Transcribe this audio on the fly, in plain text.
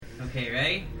Okay,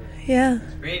 ready? Yeah.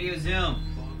 Radio Zoom.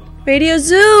 Radio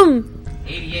Zoom!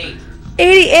 88.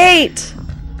 88!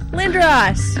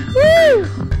 Lindros! Woo!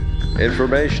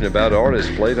 Information about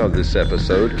artists played on this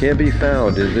episode can be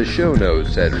found in the show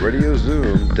notes at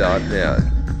radiozoom.net.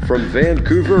 From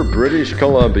Vancouver, British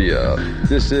Columbia,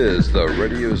 this is the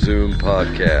Radio Zoom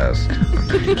Podcast.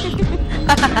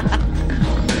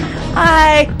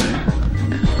 Hi!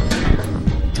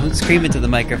 Don't scream into the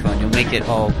microphone. You'll make it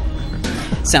all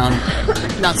sound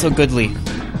not so goodly.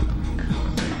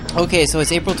 Okay, so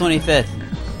it's April 25th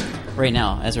right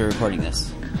now as we're recording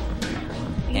this.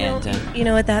 You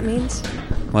know what that means?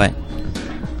 What?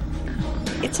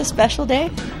 It's a special day.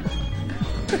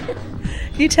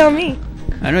 You tell me.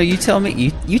 I don't know, you tell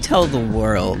me. You tell the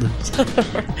world.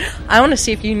 I want to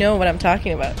see if you know what I'm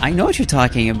talking about. I know what you're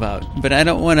talking about, but I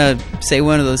don't want to say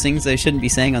one of those things I shouldn't be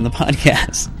saying on the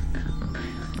podcast.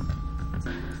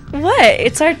 What?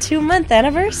 It's our 2-month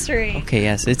anniversary. Okay,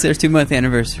 yes, it's our 2-month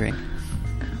anniversary.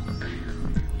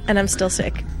 And I'm still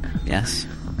sick. Yes.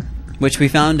 Which we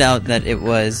found out that it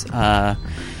was, it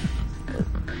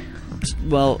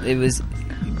was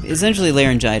essentially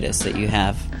laryngitis that you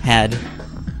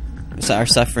are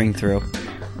suffering through,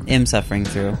 am suffering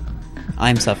through,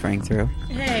 I'm suffering through.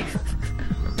 Hey.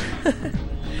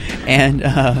 And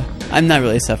I'm not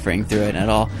really suffering through it at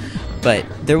all. But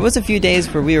there was a few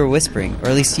days where we were whispering, or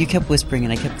at least you kept whispering,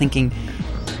 and I kept thinking,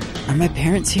 are my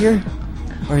parents here?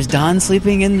 Or is Don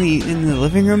sleeping in the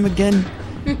living room again?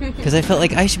 Because I felt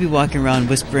like I should be walking around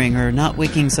whispering or not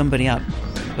waking somebody up.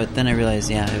 But then I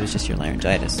realized, yeah, it was just your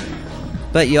laryngitis.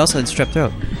 But you also had strep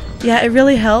throat. Yeah, it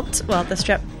really helped. Well, the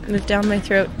strep moved down my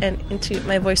throat and into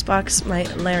my voice box, my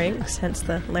larynx, hence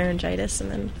the laryngitis,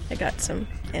 and then I got some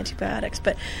antibiotics.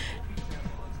 But,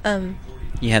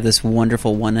 you have this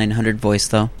wonderful 1-900 voice,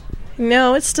 though.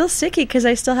 No, it's still sticky because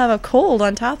I still have a cold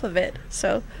on top of it,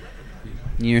 so...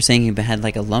 You were saying you had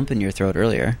like a lump in your throat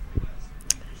earlier.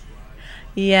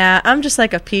 Yeah, I'm just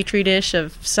like a petri dish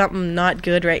of something not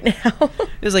good right now.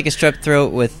 It was like a strep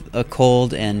throat with a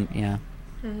cold and, yeah,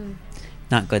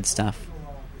 not good stuff.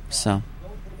 So,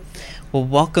 well,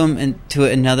 welcome to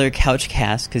another Couch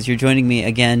Cast, because you're joining me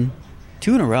again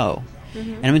 2 in a row.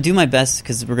 And I'm going to do my best,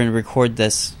 because we're going to record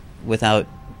this without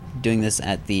doing this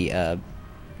at the, at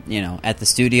the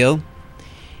studio.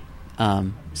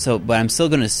 But I'm still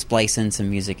going to splice in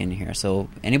some music in here. So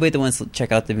anybody that wants to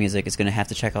check out the music is going to have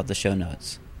to check out the show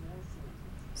notes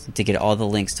to get all the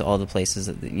links to all the places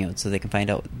that, so they can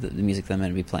find out the music that I'm going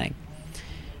to be playing.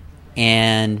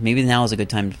 And maybe now is a good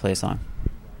time to play a song.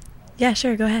 Yeah,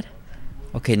 sure, go ahead.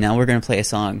 Okay, now we're going to play a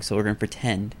song. So we're going to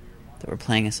pretend that we're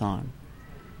playing a song.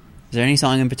 Is there any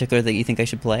song in particular that you think I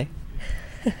should play?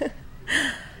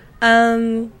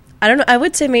 I don't know. I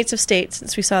would say Mates of State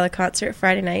since we saw the concert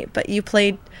Friday night, but you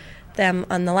played them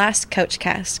on the last Couch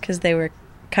Cast because they were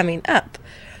coming up.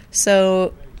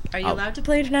 So, are you allowed to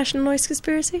play International Noise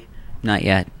Conspiracy? Not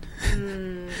yet.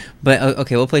 But,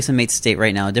 okay, we'll play some Mates of State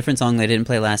right now. A different song that I didn't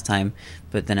play last time,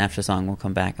 but then after the song we'll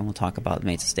come back and we'll talk about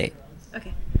Mates of State.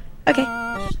 Okay.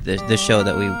 The show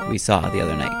that we saw the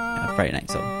other night, Friday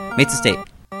night. So, Mates of State.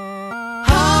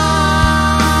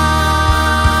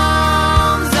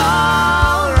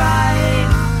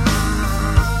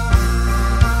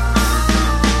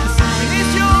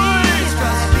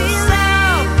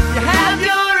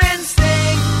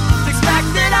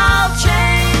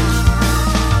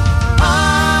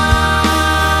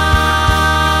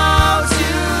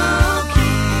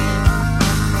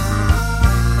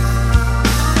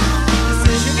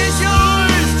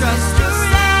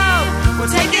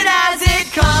 Take it as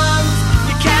it comes.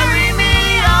 You carry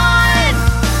me on.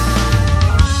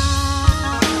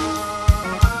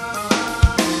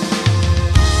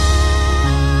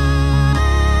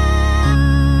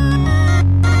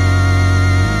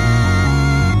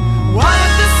 What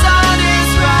if the sun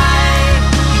is right?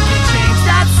 You can change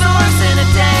that source in a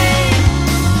day.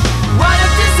 What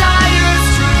if desire's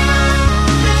true?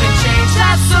 You can change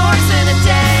that source in a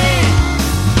day.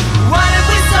 What if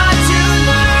we start to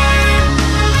learn?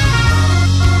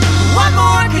 What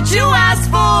more could you ask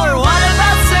for? What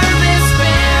about service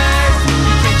fares?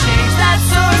 You can change that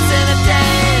source in a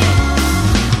day.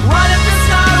 What if the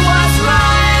star was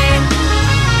right?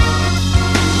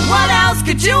 What else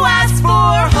could you ask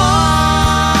for? Hold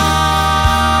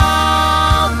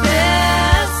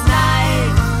this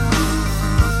night.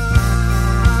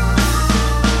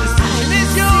 Decision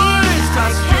is yours.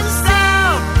 Trust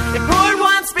yourself. It poured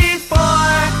once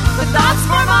before. The thoughts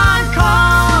form on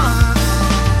call.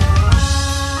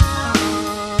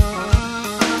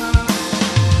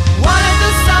 What if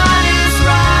the sun is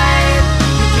right?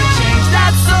 You can change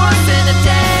that source in a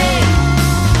day.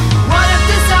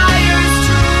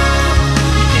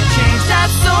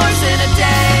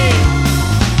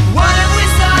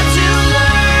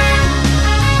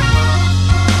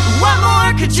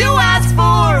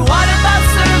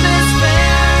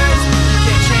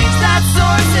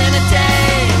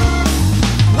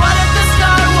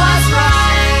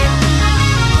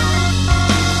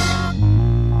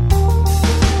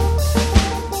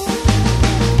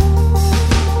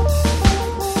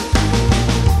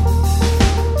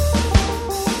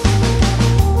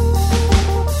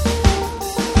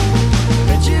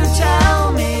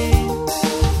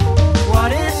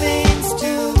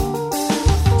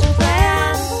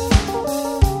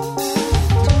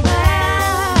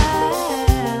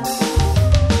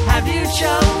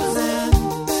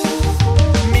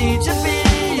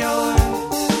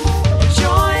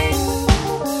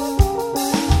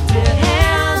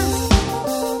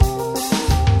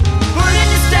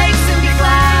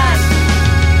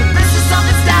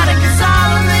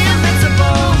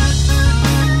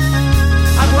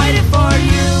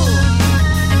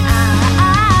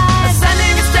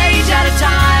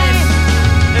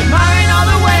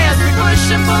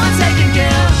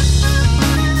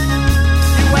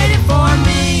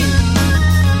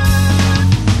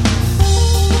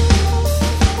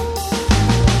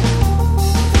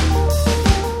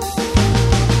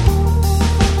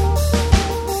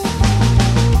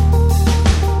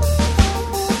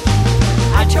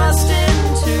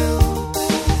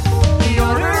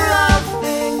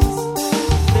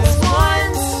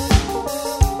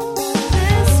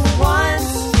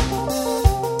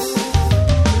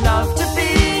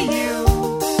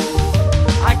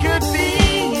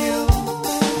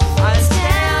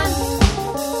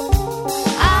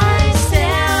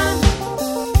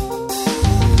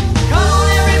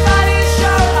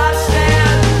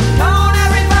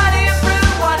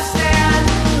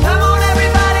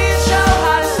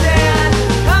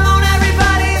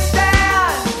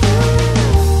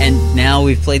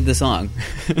 we've played the song.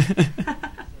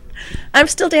 I'm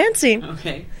still dancing.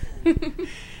 Okay.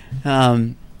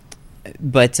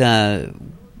 But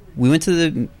we went to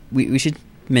the... We should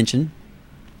mention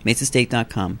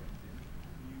matesestate.com.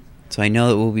 So I know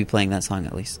that we'll be playing that song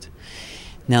at least.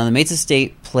 Now, the Mates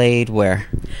Estate played where?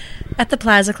 At the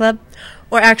Plaza Club,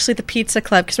 or actually the Pizza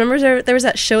Club. Because remember there was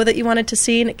that show that you wanted to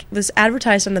see, and it was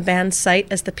advertised on the band's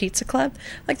site as the Pizza Club?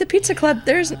 Like the Pizza Club,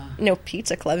 there's no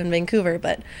Pizza Club in Vancouver,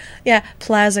 but yeah,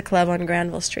 Plaza Club on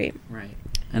Granville Street. Right.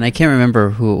 And I can't remember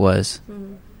who it was.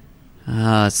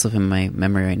 It's slipping my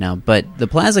memory right now. But the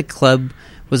Plaza Club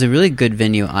was a really good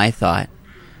venue, I thought.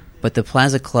 But the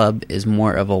Plaza Club is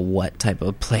more of a what type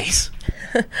of place?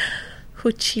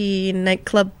 Hoochie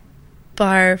nightclub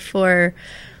bar for,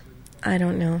 I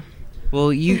don't know.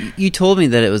 Well, you told me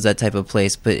that it was that type of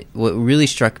place, but what really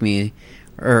struck me,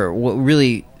 or what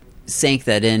really sank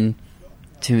that in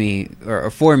to me,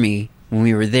 or for me, when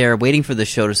we were there waiting for the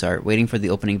show to start, waiting for the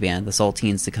opening band, the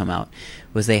Saltines, to come out,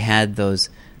 was they had those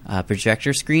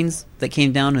projector screens that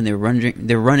came down, and they were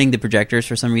running the projectors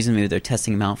for some reason. Maybe they're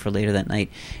testing them out for later that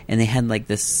night, and they had like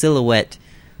this silhouette,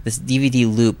 this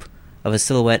DVD loop of a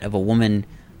silhouette of a woman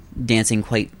dancing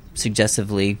quite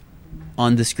suggestively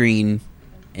on the screen,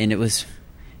 and it was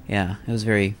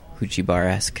very Hoochie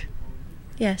Bar-esque.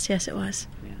 Yes, it was.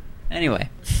 Yeah. Anyway,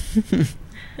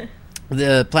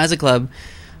 the Plaza Club,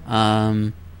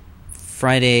 last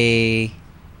Friday,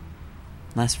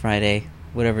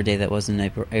 whatever day that was in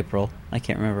April, I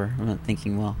can't remember. I'm not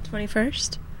thinking well.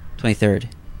 21st?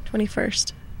 23rd.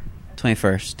 21st.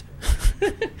 21st.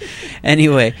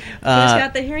 Anyway. You just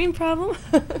got the hearing problem?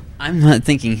 I'm not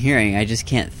thinking hearing, I just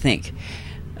can't think.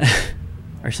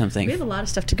 Or something. We have a lot of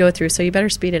stuff to go through, so you better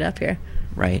speed it up here.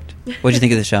 Right. What'd you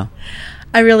think of the show?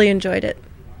 I really enjoyed it.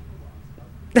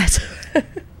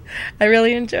 I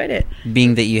really enjoyed it.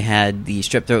 Being that you had the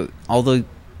strep throat, although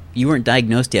you weren't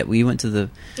diagnosed yet, we went to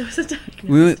the... I wasn't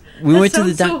diagnosed. We went to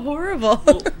the so horrible.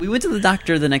 We went to the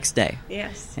doctor the next day.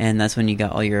 Yes. And that's when you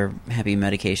got all your happy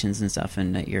medications and stuff,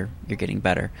 and that you're getting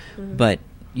better. Mm-hmm. But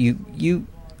you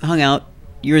hung out.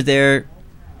 You were there,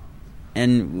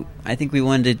 and I think we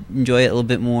wanted to enjoy it a little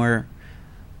bit more.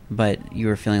 But you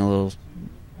were feeling a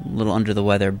little under the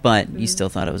weather. But you still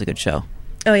thought it was a good show.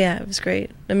 Oh yeah, it was great.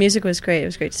 The music was great. It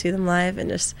was great to see them live, and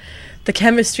just the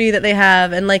chemistry that they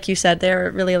have. And like you said,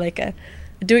 they're really like a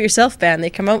do-it-yourself band.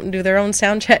 They come out and do their own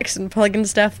sound checks and plugging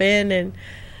stuff in, and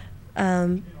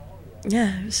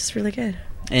yeah, it was just really good.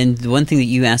 And the one thing that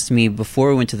you asked me before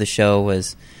we went to the show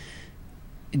was,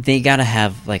 they got to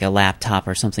have like a laptop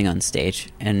or something on stage.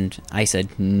 And I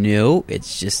said, no,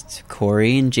 it's just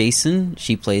Corey and Jason.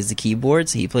 She plays the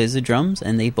keyboards, he plays the drums,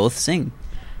 and they both sing.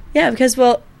 Yeah, because,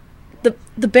 well,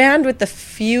 the band with the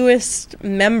fewest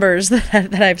members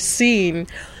that I've seen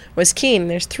was Keen.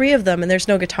 There's 3 of them, and there's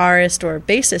no guitarist or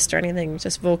bassist or anything,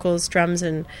 just vocals, drums,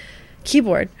 and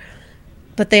keyboard.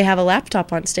 But they have a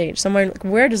laptop on stage. Somewhere, like,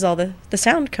 where does all the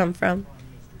sound come from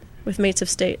with Mates of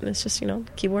State? And it's just,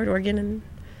 keyboard, organ, and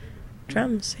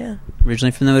drums, yeah.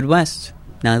 Originally from the Midwest.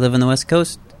 Now they live on the West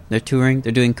Coast. They're touring.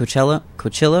 They're doing Coachella.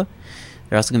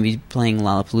 They're also going to be playing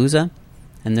Lollapalooza.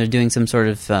 And they're doing some sort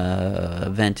of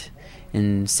event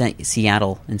in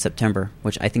Seattle in September,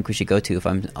 which I think we should go to if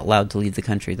I'm allowed to leave the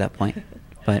country at that point.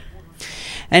 But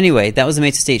anyway, that was the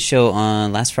Mates Estate show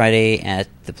on last Friday at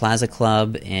the Plaza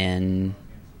Club in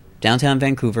downtown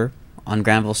Vancouver on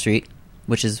Granville Street,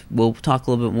 which is, we'll talk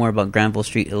a little bit more about Granville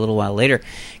Street a little while later,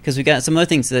 because we got some other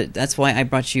things. That's why I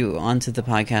brought you onto the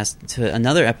podcast to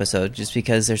another episode, just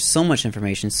because there's so much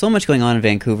information, so much going on in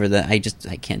Vancouver that I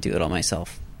can't do it all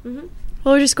myself. Mm-hmm.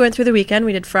 Well, we're just going through the weekend.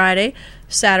 We did Friday.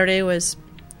 Saturday was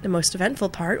the most eventful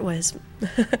part, was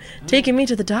taking me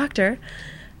to the doctor.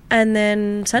 And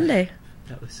then Sunday.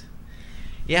 That was...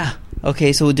 Yeah.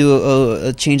 Okay, so we'll do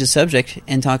a change of subject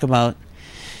and talk about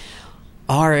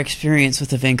our experience with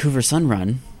the Vancouver Sun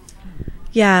Run.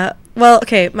 Yeah. Well,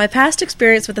 okay, my past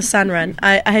experience with the Sun Run,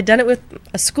 I had done it with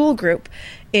a school group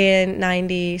in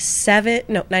 96,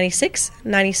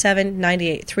 97,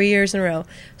 98, 3 years in a row.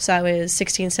 So I was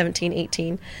 16, 17,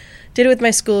 18. Did it with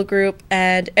my school group,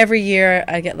 and every year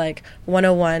I get like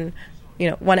 101,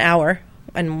 1 hour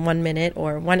and 1 minute,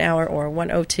 or 1 hour or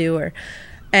 102,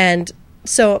 and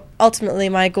so ultimately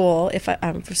my goal, if I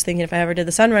was thinking if I ever did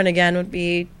the Sun Run again, would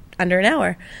be under an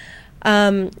hour.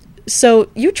 So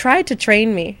you tried to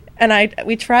train me. And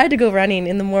we tried to go running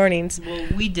in the mornings. Well,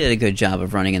 we did a good job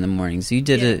of running in the mornings. You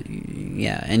did it,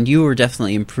 yeah. And you were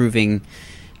definitely improving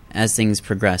as things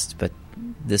progressed. But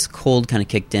this cold kind of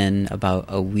kicked in about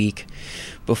a week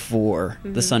before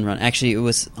the Sun Run. Actually, it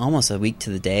was almost a week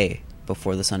to the day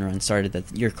before the Sun Run started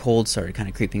that your cold started kind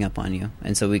of creeping up on you.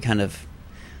 And so we kind of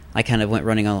I kind of went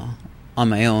running on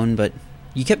my own, but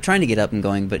you kept trying to get up and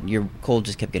going, but your cold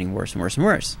just kept getting worse and worse and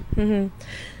worse. Mm-hmm.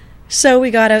 So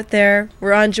we got out there.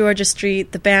 We're on Georgia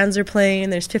Street. The bands are playing.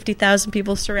 There's 50,000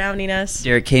 people surrounding us.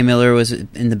 Derek K. Miller was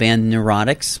in the band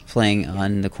Neurotics, playing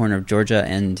on the corner of Georgia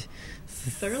and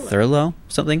Thurlow,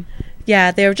 something.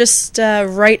 Yeah, they were just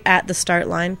right at the start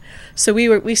line. So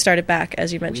we started back,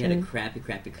 as you mentioned. We had a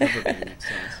crappy cover band next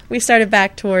to us. We started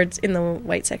back towards, in the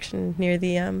white section, near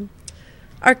the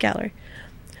art gallery.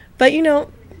 But you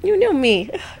know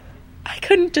me. I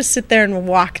couldn't just sit there and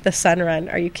walk the sun run.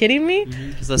 Are you kidding me?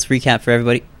 Mm-hmm. So let's recap for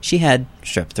everybody. She had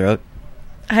strep throat.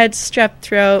 I had strep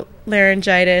throat,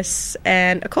 laryngitis,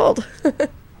 and a cold.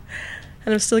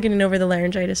 And I'm still getting over the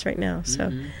laryngitis right now.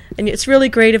 So, And it's really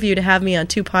great of you to have me on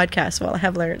 2 podcasts while I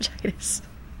have laryngitis.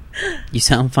 You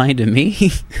sound fine to me.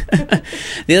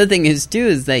 The other thing is, too,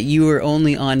 is that you were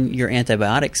only on your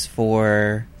antibiotics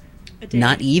for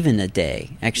not even a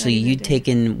day. Actually, you'd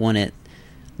taken one at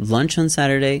lunch on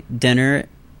Saturday, dinner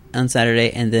on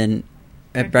Saturday, and then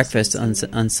at breakfast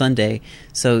on Sunday.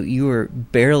 So you were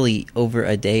barely over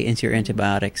a day into your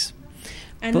antibiotics.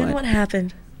 And then what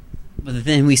happened? But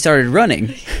then we started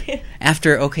running.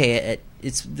 After,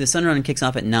 the sun run kicks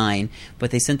off at 9,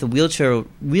 but they sent the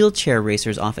wheelchair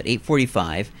racers off at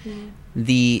 8:45.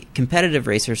 The competitive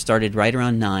racers started right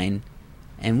around 9,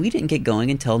 and we didn't get going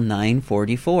until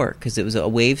 9:44 because it was a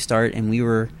wave start, and we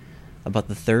were about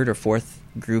the 3rd or 4th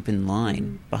group in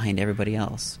line behind everybody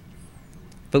else.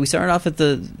 But we started off at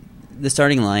the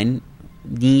starting line,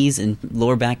 knees and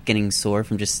lower back getting sore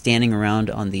from just standing around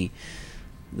on the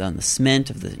cement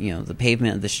of the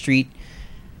pavement of the street.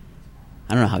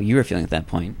 I don't know how you were feeling at that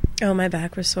point. Oh, my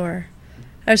back was sore.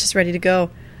 I was just ready to go.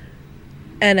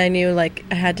 And I knew, I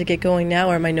had to get going now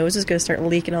or my nose is going to start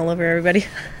leaking all over everybody.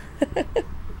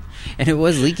 And it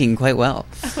was leaking quite well.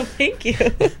 Oh, thank you.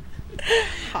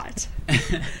 Hot.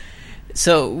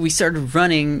 So we started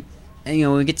running,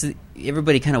 and we get to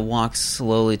everybody kind of walks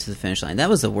slowly to the finish line. That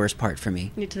was the worst part for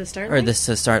me. To the start line? Or the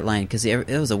start line, because it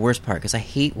was the worst part, because I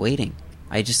hate waiting.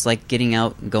 I just like getting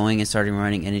out and going and starting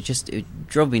running, and it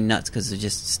drove me nuts because it's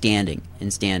just standing.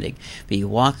 But you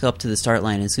walk up to the start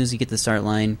line, and as soon as you get to the start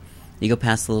line, you go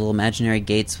past the little imaginary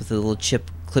gates with a little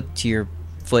chip clipped to your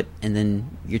foot, and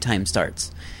then your time starts.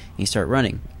 And you start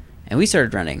running. And we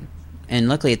started running. And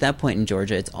luckily at that point in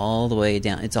Georgia, it's all the way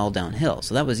down. It's all downhill,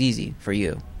 so that was easy for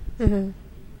you. Mm-hmm.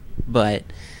 But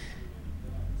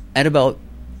at about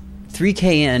 3K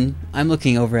in, I'm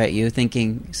looking over at you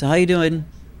thinking, so how you doing?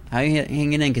 How are you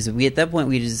hanging in? Because at that point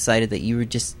we just decided that you would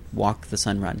just walk the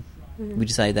sun run. Mm-hmm. We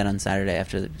decided that on Saturday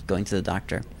after going to the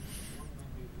doctor.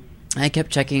 I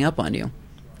kept checking up on you.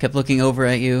 Kept looking over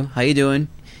at you. How you doing?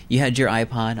 You had your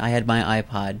iPod. I had my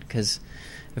iPod, because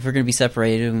if we're going to be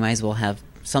separated, we might as well have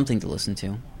something to listen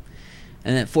to.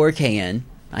 And at 4K in,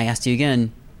 I asked you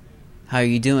again, how are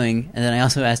you doing? And then I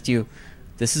also asked you,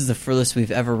 this is the furthest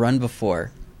we've ever run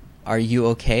before. Are you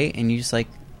okay? And you just like,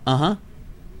 uh-huh.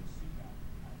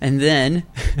 And then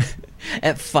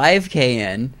at 5K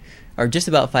in, or just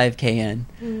about 5K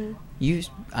in,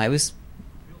 I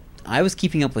was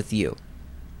keeping up with you,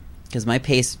 because my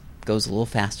pace goes a little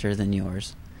faster than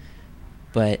yours.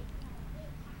 But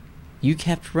you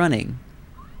kept running.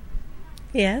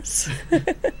 Yes.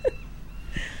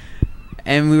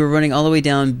 And we were running all the way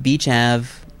down Beach Ave.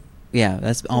 Yeah,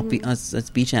 that's that's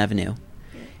Beach Avenue.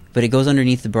 But it goes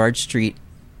underneath the Broad Street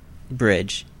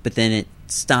Bridge. But then it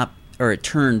stopped, or it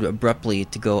turned abruptly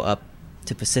to go up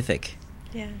to Pacific.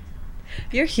 Yeah.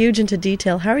 You're huge into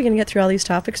detail. How are we going to get through all these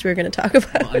topics we're going to talk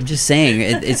about? Well, I'm just saying,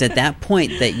 it's at that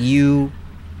point that you...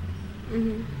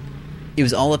 Mm-hmm. It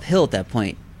was all uphill at that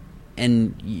point.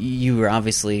 And you were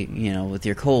obviously, with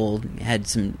your cold, had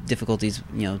some difficulties,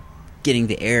 getting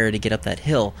the air to get up that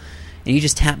hill. And you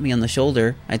just tapped me on the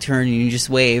shoulder. I turned and you just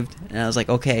waved. And I was like,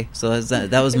 okay. So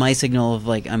that was my signal of,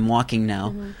 I'm walking now.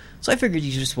 Mm-hmm. So I figured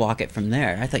you just walk it from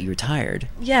there. I thought you were tired.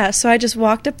 Yeah, so I just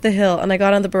walked up the hill and I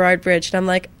got on the Burrard Bridge. And I'm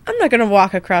like, I'm not going to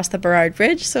walk across the Burrard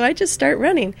Bridge. So I just start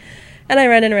running. And I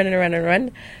run and run and run and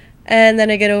run. And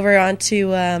then I get over onto,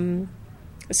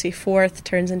 4th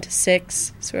turns into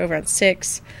 6. So we're over on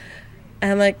 6.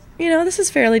 And I'm like, this is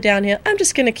fairly downhill. I'm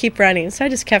just going to keep running. So I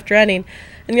just kept running.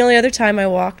 And the only other time I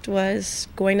walked was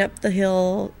going up the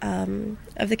hill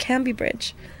of the Canby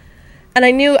Bridge. And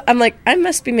I'm like, I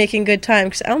must be making good time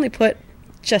because I only put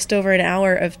just over an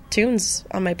hour of tunes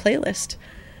on my playlist.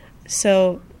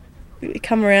 So we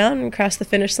come around and cross the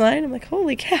finish line. I'm like,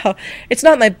 holy cow. It's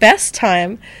not my best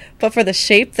time, but for the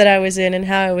shape that I was in and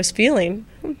how I was feeling,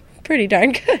 pretty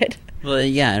darn good. Well,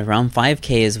 yeah, around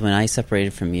 5K is when I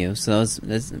separated from you. So it's a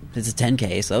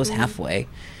 10K, so that was halfway.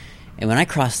 And when I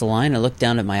crossed the line, I looked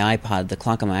down at my iPod, the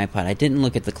clock on my iPod. I didn't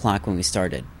look at the clock when we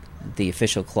started, the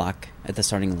official clock at the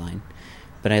starting line.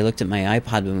 But I looked at my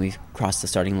iPod when we crossed the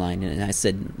starting line, and it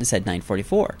said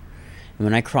 9:44. And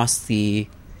when I crossed the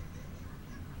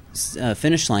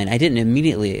finish line, I didn't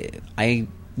immediately. I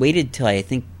waited till I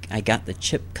think I got the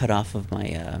chip cut off of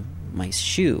my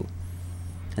shoe,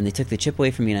 and they took the chip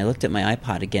away from me. And I looked at my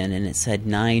iPod again, and it said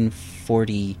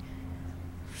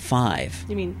 9:45.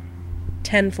 You mean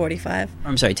 10:45?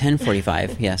 I'm sorry,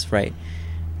 10:45. Yes, right.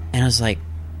 And I was like,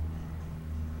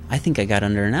 I think I got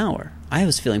under an hour. I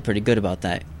was feeling pretty good about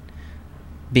that,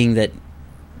 being that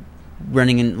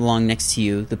running along next to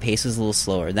you, the pace was a little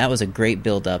slower. That was a great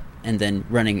build-up. And then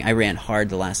I ran hard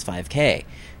the last 5K,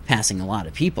 passing a lot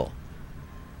of people.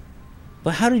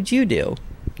 But how did you do?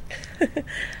 I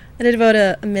did about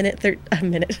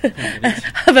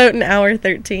about an hour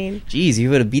 13. Geez, you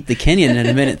would have beat the Kenyan at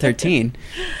a minute 13.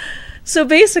 So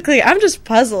basically, I'm just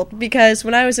puzzled because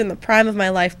when I was in the prime of my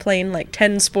life playing like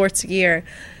 10 sports a year,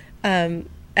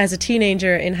 as a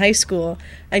teenager in high school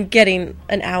and getting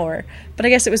an hour. But I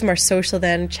guess it was more social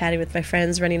then, chatting with my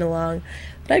friends, running along.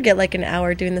 But I'd get like an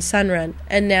hour doing the sun run.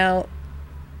 And now,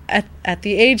 at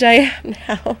the age I am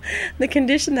now, the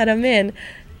condition that I'm in,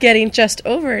 getting just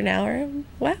over an hour,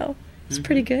 wow, it's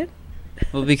pretty good.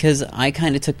 Well, because I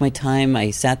kind of took my time.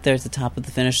 I sat there at the top of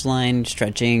the finish line,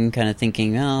 stretching, kind of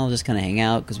thinking, I'll just kind of hang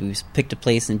out because we picked a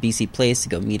place in BC Place to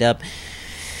go meet up.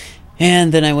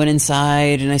 And then I went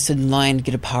inside and I stood in line to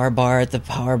get a power bar at the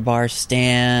power bar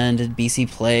stand at BC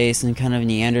Place and kind of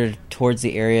meandered towards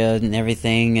the area and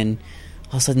everything. And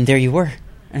all of a sudden, there you were.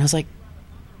 And I was like,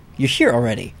 you're here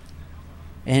already.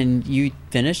 And you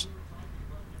finished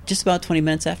just about 20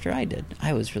 minutes after I did.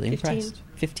 I was really 15. impressed.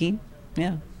 15?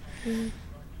 Yeah. Mm-hmm.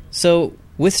 So,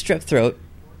 with strep throat,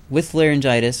 with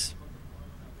laryngitis,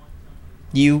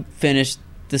 you finished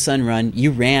the sun run.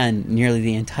 You ran nearly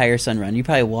the entire sun run. You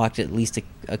probably walked at least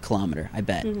a kilometer, I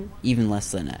bet. Mm-hmm. Even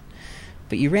less than that.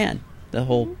 But you ran the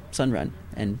whole sun run.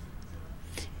 And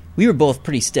we were both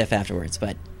pretty stiff afterwards,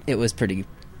 but it was a pretty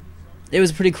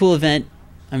cool event.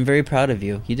 I'm very proud of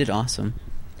you. You did awesome.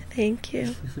 Thank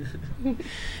you.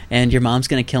 And your mom's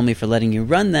going to kill me for letting you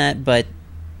run that, but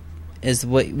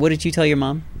what did you tell your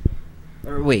mom?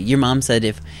 Or wait, your mom said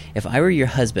if I were your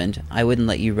husband, I wouldn't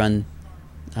let you run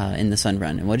in the sun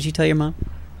run. And what did you tell your mom?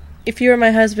 If you were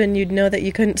my husband, you'd know that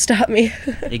you couldn't stop me.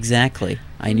 Exactly.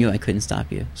 I knew I couldn't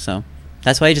stop you. So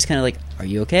that's why I just kind of like, are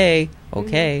you okay?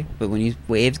 Okay. Mm-hmm. But when you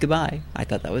waved goodbye, I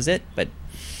thought that was it. But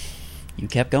you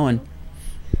kept going.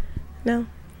 No.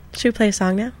 Should we play a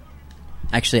song now?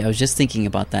 Actually, I was just thinking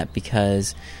about that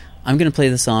because I'm going to play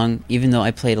the song, even though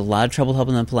I played a lot of Trouble Help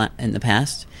in the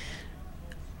past.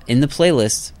 In the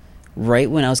playlist, right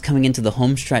when I was coming into the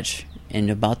home stretch and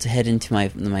about to head into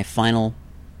my final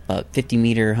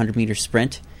 50-meter, 100-meter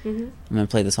sprint, I'm going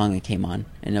to play the song that came on.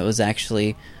 And it was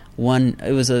actually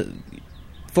it was a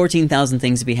 14,000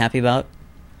 Things to Be Happy About.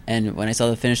 And when I saw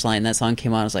the finish line and that song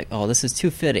came on, I was like, oh, this is too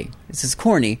fitting. This is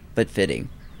corny, but fitting.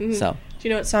 Mm-hmm. So, do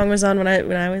you know what song was on when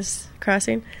I was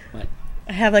crossing? What?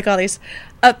 I have like all these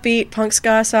upbeat punk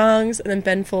ska songs, and then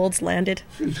Ben Folds Landed.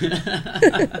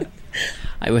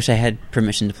 I wish I had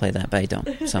permission to play that, but I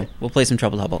don't. So we'll play some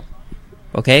Trouble Double.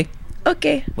 Okay?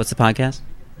 Okay. What's the podcast?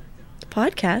 The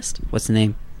podcast? What's the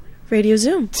name? Radio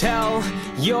Zoom. Tell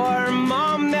your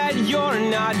mom that you're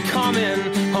not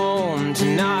coming home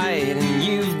tonight, and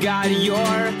you've got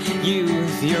your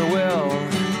youth, your will,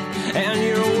 and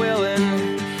you're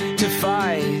willing to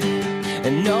fight,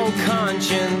 and no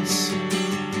conscience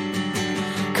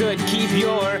could keep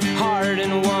your heart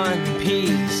in one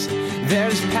piece.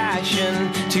 There's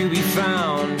passion to be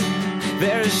found,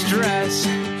 there's stress,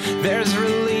 there's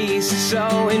release.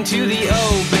 So into the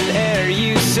open air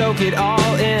you soak it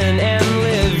all in and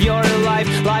live your life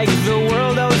like the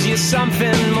world owes you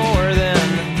something more than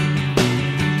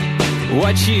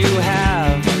what you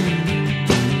have.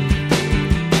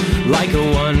 Like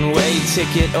a one-way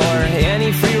ticket or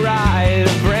any free ride,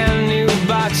 a brand new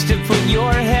box to put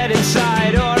your head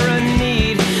inside, or a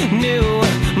neat new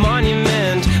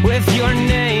monument with your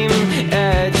name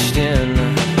etched in,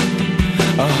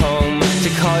 a home to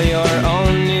call your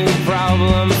own, new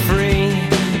problem-free,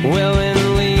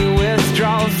 willingly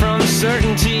withdraw from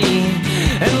certainty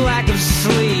and lack of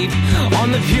sleep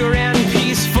on the pure and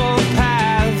peaceful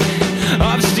path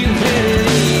of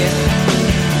stupidity.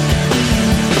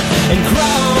 And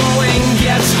growing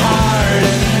gets hard,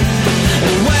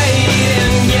 and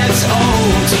waiting gets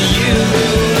old to you.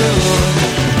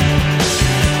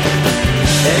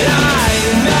 And I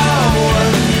know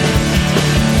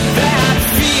that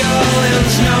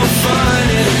feeling's no fun.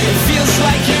 It feels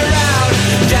like you're out,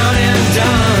 down and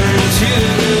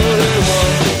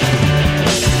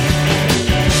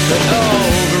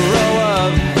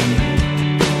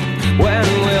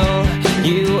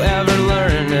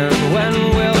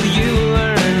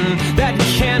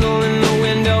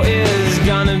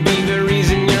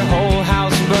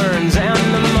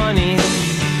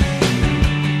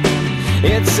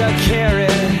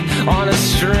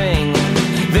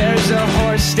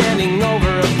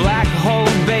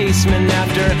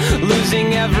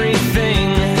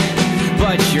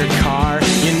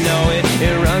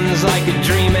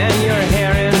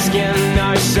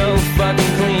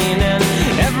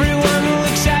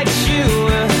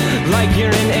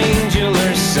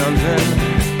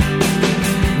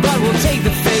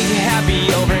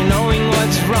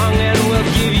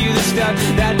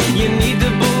that you need to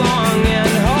belong, and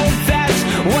hope that's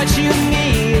what you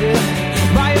need.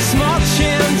 By a small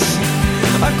chance,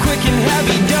 a quick and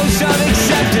heavy dose of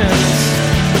acceptance.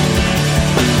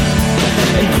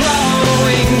 And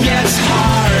growing gets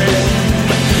hard,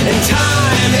 and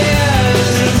time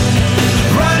is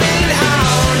running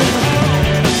out,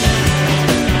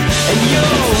 and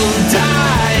you'll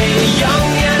die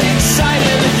young and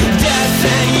excited. Death,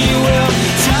 and you will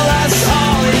tell us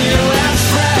all in your last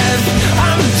breath,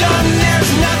 I'm done,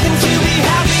 there's nothing to be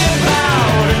happy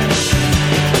about.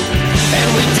 And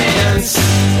we dance,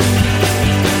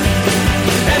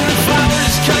 and the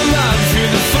flowers come up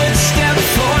through the footstep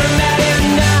format, and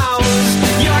now's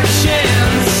your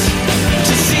chance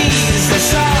to seize this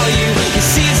all. You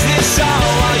seize this all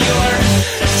while your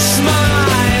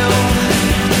smile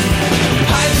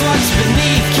hides what's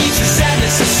beneath, keeps the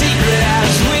sadness a secret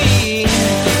as we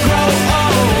grow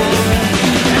old.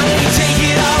 And we take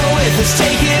it all with us,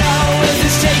 take it all with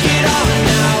us, take it all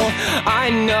now. I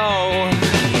know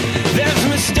there's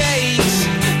mistakes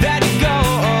that go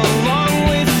along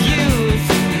with youth,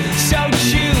 so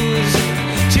choose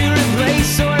to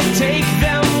replace or take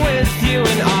them with you.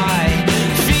 And I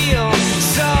feel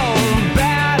so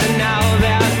bad now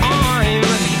that I'm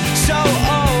so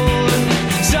old,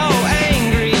 so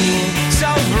angry,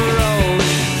 so broke,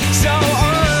 so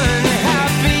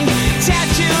unhappy,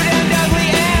 tattooed and ugly.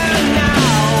 And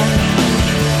now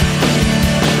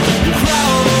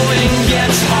growing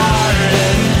gets hard,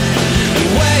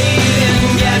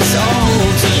 waiting gets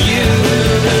old to you.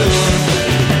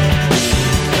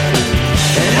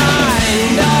 And I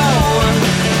know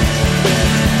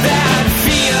that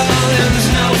feeling's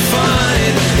no fun.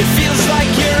 It feels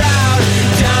like you're out,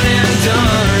 done and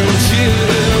done too.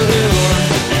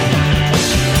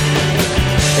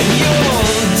 And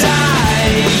you'll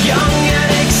die young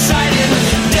and excited.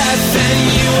 Death, and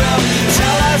you will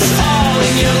tell us all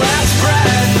in your last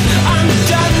breath, I'm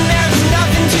done, there's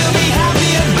nothing to be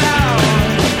happy about.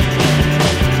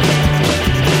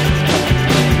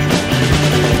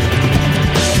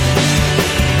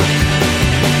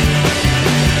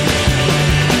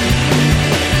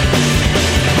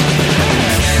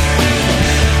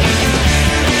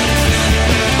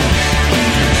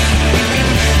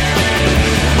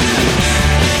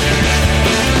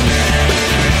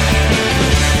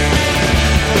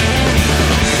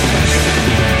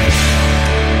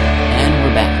 And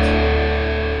we're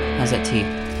back. How's that tea?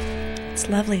 It's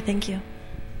lovely, thank you.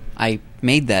 I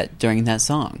made that during that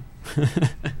song.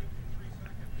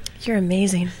 You're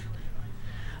amazing.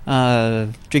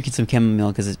 Drinking some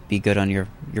chamomile because it'd be good on your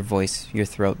voice, your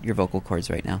throat, your vocal cords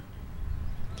right now.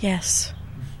 Yes.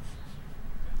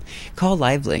 Call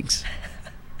Live Links.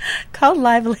 Call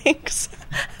Live Links.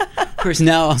 Of course,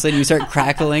 now all of a sudden you start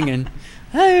crackling and,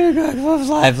 hey, God, what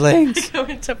Live Links? Go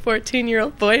into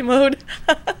 14-year-old boy mode.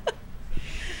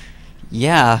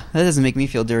 Yeah, that doesn't make me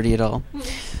feel dirty at all.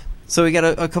 So we got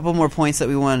a couple more points that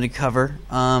we wanted to cover.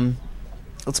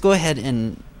 Let's go ahead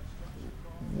and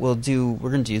we're going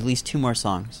to do at least 2 more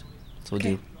songs. So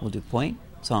we'll do point,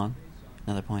 song,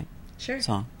 another point, Sure.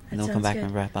 song, and That then we'll come sounds back good.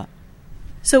 and wrap up.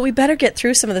 So we better get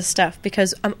through some of this stuff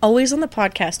because I'm always on the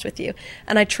podcast with you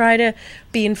and I try to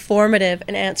be informative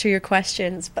and answer your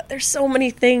questions, but there's so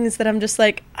many things that I'm just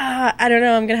like, I don't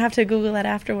know, I'm going to have to Google that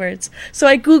afterwards. So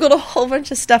I Googled a whole bunch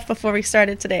of stuff before we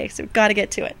started today, so we've got to get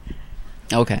to it.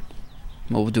 Okay.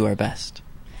 Well, we'll do our best.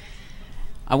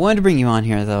 I wanted to bring you on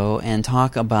here, though, and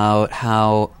talk about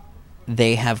how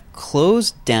they have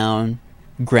closed down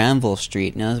Granville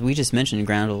Street. Now, we just mentioned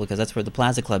Granville because that's where the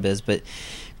Plaza Club is, but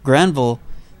Granville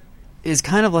is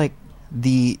kind of like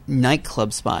the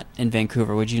nightclub spot in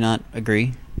Vancouver. Would you not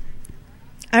agree?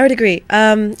 I would agree.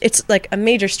 It's like a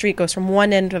major street goes from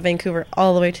one end of Vancouver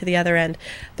all the way to the other end.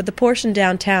 But the portion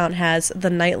downtown has the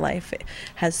nightlife. It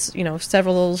has,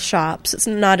 several little shops. It's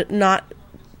not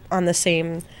on the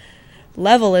same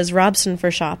level as Robson for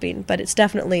shopping, but it's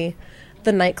definitely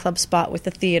the nightclub spot with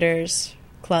the theaters,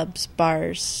 clubs,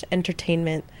 bars,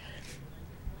 entertainment.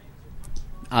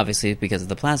 Obviously, because of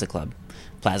the Plaza Club.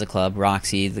 Plaza Club,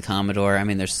 Roxy, the Commodore. I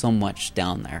mean, there's so much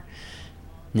down there.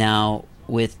 Now,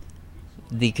 with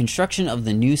the construction of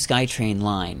the new SkyTrain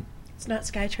line, It's not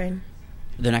SkyTrain.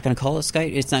 they're not going to call it Sky.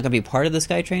 It's not going to be part of the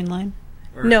SkyTrain line.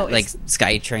 Or No, like it's-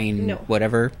 SkyTrain, No.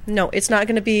 whatever. No, it's not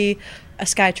going to be a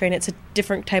SkyTrain. It's a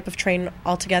different type of train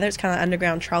altogether. It's kind of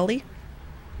underground trolley.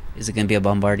 Is it going to be a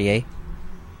Bombardier?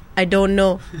 I don't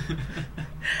know.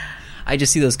 I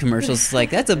just see those commercials. It's like,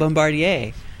 that's a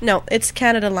Bombardier. No, it's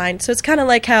Canada Line. So it's kind of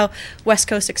like how West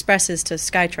Coast Express is to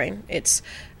SkyTrain. It's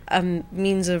a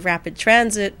means of rapid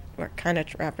transit or kind of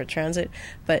rapid transit,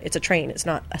 but it's a train. It's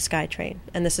not a sky train.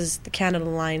 And this is the Canada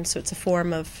Line, so it's a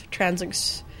form of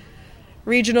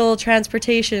regional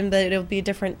transportation, but it'll be a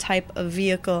different type of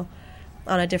vehicle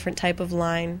on a different type of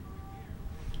line.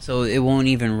 So it won't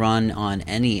even run on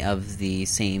any of the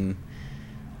same,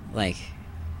 like...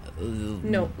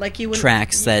 No, like you wouldn't...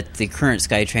 tracks that the current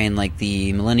SkyTrain, like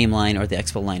the Millennium Line or the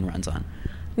Expo Line, runs on.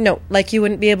 No, like you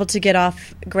wouldn't be able to get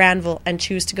off Granville and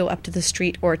choose to go up to the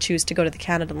street or choose to go to the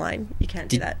Canada Line. You can't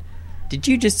do that. Did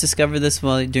you just discover this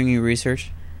while doing your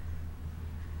research?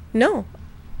 No.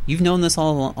 You've known this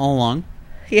all along?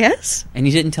 Yes. And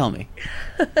you didn't tell me?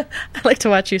 I like to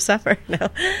watch you suffer. No.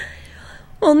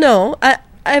 Well, no.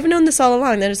 I've known this all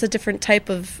along. That it's a different type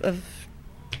of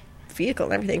vehicle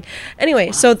and everything. Anyway,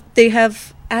 wow. So they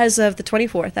have, as of the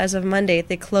 24th, as of Monday,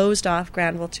 they closed off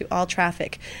Granville to all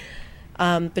traffic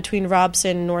between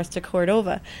Robson north to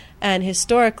Cordova. And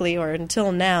historically, or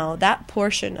until now, that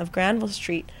portion of Granville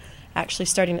Street, actually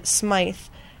starting at Smythe,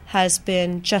 has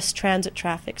been just transit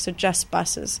traffic, so just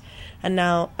buses. And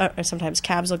now, or sometimes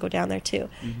cabs will go down there too.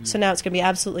 Mm-hmm. So now it's going to be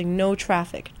absolutely no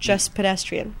traffic, just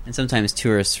pedestrian. And sometimes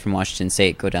tourists from Washington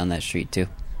State go down that street too.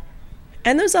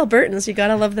 And those Albertans, you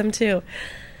gotta love them too.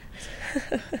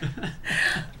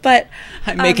 But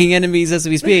I'm making enemies as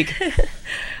we speak.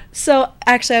 So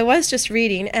actually, I was just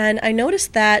reading, and I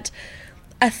noticed that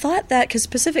I thought that because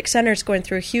Pacific Center is going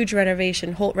through a huge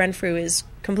renovation, Holt Renfrew is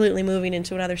completely moving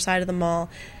into another side of the mall,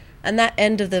 and that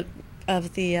end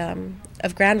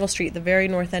of Granville Street, the very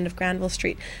north end of Granville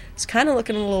Street, is kind of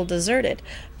looking a little deserted.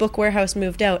 Book Warehouse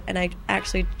moved out, and I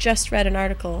actually just read an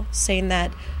article saying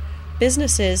that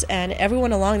businesses and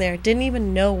everyone along there didn't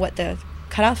even know what the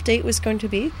cutoff date was going to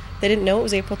be. They didn't know it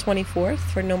was April 24th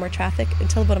for no more traffic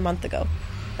until about a month ago.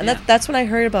 And that's when I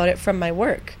heard about it from my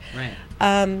work. Right.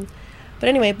 But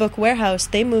anyway, Book Warehouse,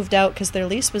 they moved out because their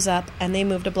lease was up, and they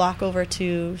moved a block over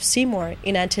to Seymour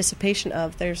in anticipation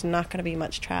of there's not going to be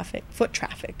much traffic, foot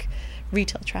traffic,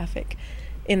 retail traffic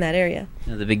in that area.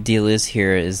 Now, the big deal is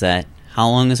that how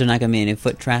long is there not going to be any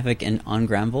foot traffic on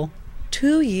Granville?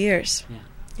 2 years. Yeah.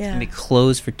 Yeah. It's going to be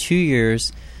closed for 2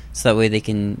 years, so that way they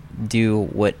can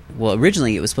do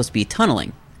originally it was supposed to be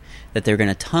tunneling, that they're going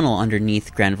to tunnel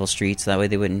underneath Granville Street, so that way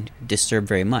they wouldn't disturb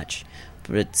very much.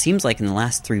 But it seems like in the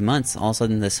last 3 months, all of a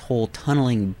sudden this whole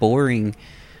tunneling, boring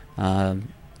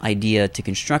idea to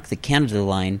construct the Canada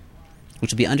Line,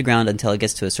 which will be underground until it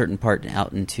gets to a certain part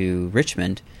out into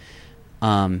Richmond,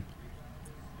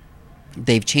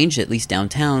 they've changed it, at least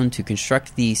downtown, to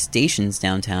construct the stations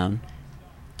downtown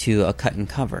to a cut and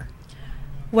cover.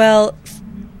 Well,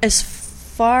 as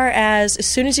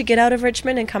soon as you get out of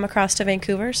Richmond and come across to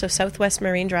Vancouver, so Southwest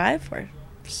Marine Drive, or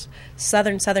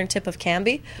southern tip of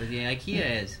Cambie. Where the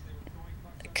IKEA is.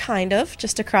 Kind of,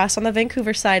 just across on the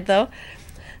Vancouver side, though.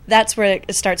 That's where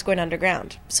it starts going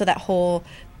underground. So that whole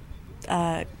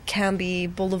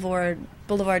Cambie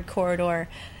Boulevard corridor,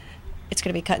 it's going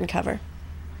to be cut and cover.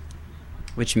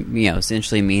 Which,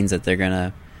 essentially means that they're going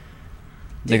to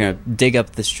dig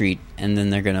up the street, and then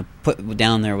they're going to put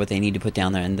down there what they need to put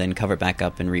down there, and then cover it back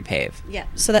up and repave. Yeah.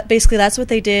 So that's what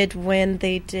they did when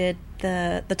they did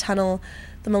the tunnel,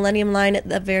 the Millennium Line at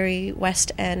the very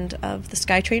west end of the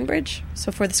SkyTrain bridge.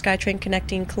 So for the SkyTrain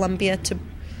connecting Columbia to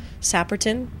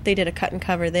Sapperton, they did a cut and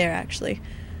cover there actually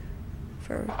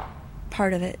for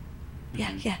part of it.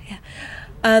 Yeah.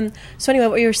 So anyway,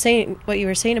 what you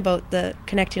were saying about the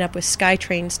connecting up with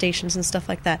SkyTrain stations and stuff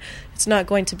like that, it's not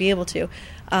going to be able to.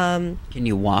 Can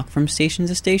you walk from station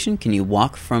to station? Can you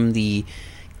walk from the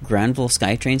Granville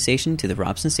SkyTrain station to the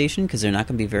Robson station? Because they're not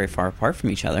going to be very far apart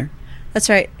from each other. That's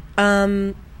right.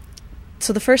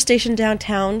 So the first station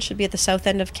downtown should be at the south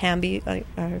end of Cambie,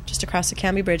 just across the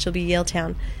Cambie Bridge. It'll be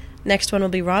Yaletown. Next one will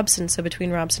be Robson, so between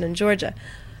Robson and Georgia.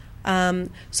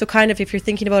 So kind of, if you're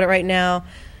thinking about it right now,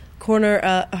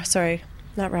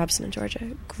 not Robson and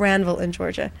Georgia, Granville and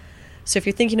Georgia. So if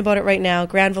you're thinking about it right now,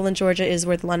 Granville and Georgia is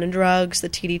where the London Drugs, the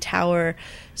TD Tower,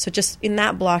 so just in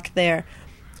that block there.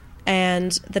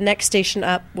 And the next station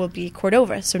up will be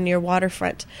Cordova, so near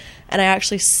Waterfront. And I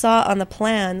actually saw on the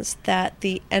plans that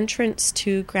the entrance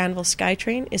to Granville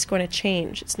SkyTrain is going to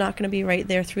change. It's not going to be right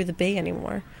there through the bay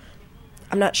anymore.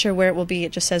 I'm not sure where it will be.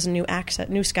 It just says new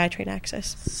SkyTrain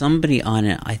access. Somebody on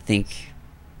it, I think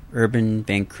Urban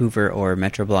Vancouver or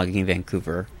Metro Blogging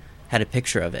Vancouver, had a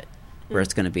picture of it, where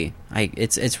it's going to be.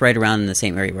 It's right around in the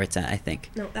same area where it's at, I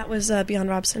think. No, that was Beyond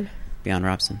Robson. Beyond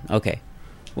Robson. Okay.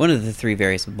 One of the three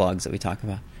various blogs that we talk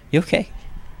about. You okay?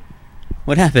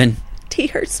 What happened? Tea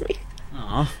hurts me.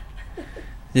 Aw.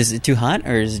 Is it too hot,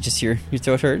 or is it just your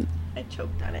throat hurt? I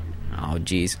choked on it. Oh,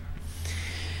 jeez.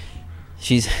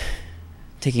 She's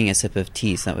taking a sip of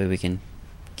tea so that way we can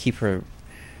keep her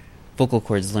vocal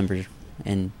cords limber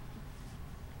and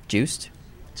juiced.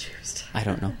 I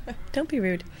don't know. Don't be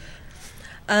rude.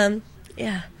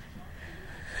 Yeah.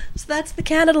 So that's the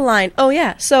Canada line. Oh,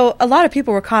 yeah. So a lot of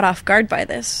people were caught off guard by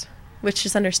this, which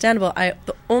is understandable.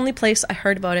 The only place I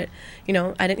heard about it,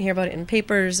 I didn't hear about it in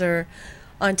papers or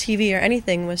on TV or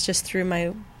anything, was just through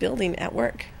my building at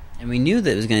work. And we knew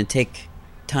that it was going to take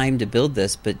time to build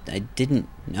this, but I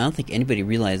don't think anybody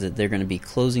realized that they're going to be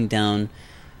closing down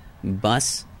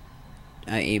bus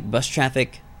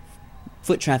traffic.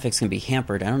 Foot traffic's going to be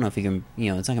hampered. I don't know if you can,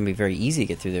 it's not going to be very easy to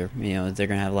get through there. They're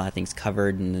going to have a lot of things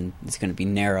covered, and then it's going to be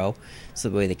narrow, so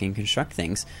the way they can construct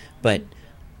things. But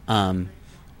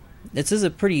this is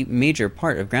a pretty major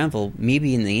part of Granville.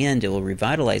 Maybe in the end it will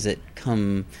revitalize it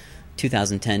come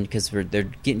 2010, because they're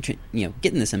getting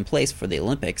this in place for the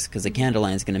Olympics, because the Canada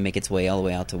Line is going to make its way all the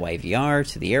way out to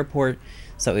YVR, to the airport,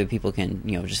 so that way people can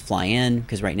just fly in,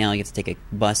 because right now you have to take a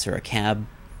bus or a cab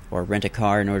or rent a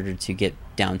car in order to get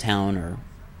downtown or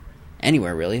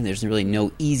anywhere, really. There's really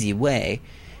no easy way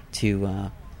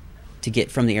to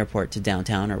get from the airport to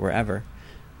downtown or wherever.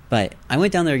 But I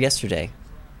went down there yesterday.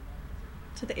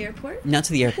 To the airport? Not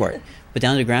to the airport, but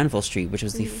down to Granville Street, which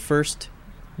was the first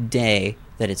day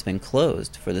that it's been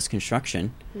closed for this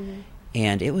construction.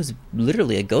 And it was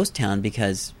literally a ghost town,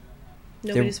 because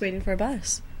nobody's waiting for a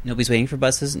bus. Nobody's waiting for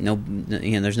buses.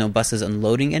 There's no buses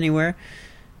unloading anywhere.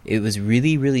 It was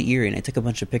really, really eerie, and I took a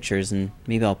bunch of pictures, and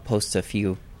maybe I'll post a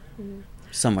few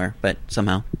somewhere, but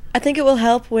somehow. I think it will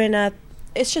help when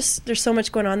it's just, there's so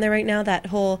much going on there right now. That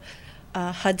whole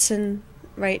Hudson,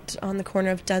 right on the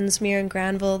corner of Dunsmuir and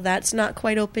Granville, that's not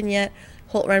quite open yet.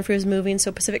 Holt Renfrew is moving,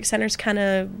 so Pacific Center's kind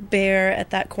of bare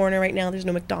at that corner right now. There's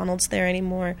no McDonald's there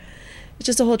anymore. It's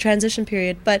just a whole transition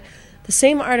period. But the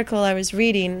same article I was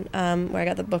reading, where I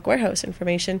got the Book Warehouse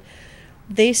information,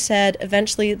 they said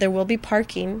eventually there will be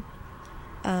parking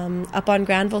up on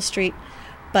Granville Street,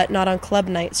 but not on club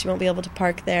nights. You won't be able to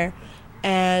park there.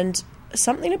 And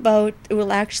something about it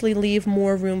will actually leave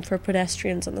more room for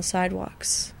pedestrians on the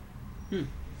sidewalks.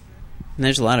 And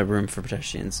there's a lot of room for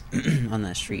pedestrians on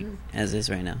that street, as is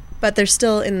right now. But they're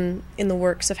still in the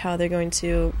works of how they're going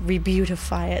to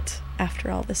re-beautify it after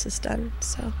all this is done.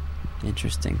 So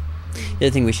interesting. The other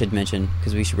thing we should mention,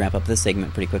 because we should wrap up this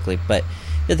segment pretty quickly, but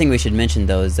the other thing we should mention,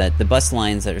 though, is that the bus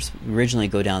lines that originally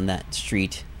go down that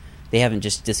street, they haven't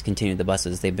just discontinued the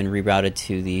buses. They've been rerouted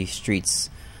to the streets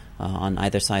on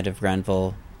either side of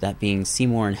Granville, that being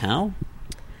Seymour and Howe.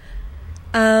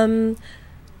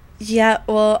 Yeah,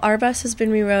 well, our bus has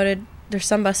been rerouted. There's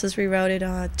some buses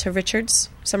rerouted to Richards.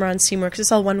 Some are on Seymour, because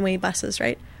it's all one-way buses,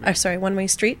 right? One-way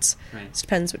streets. Right. It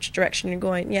depends which direction you're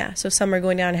going. Yeah, so some are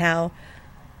going down Howe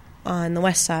on the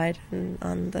west side, and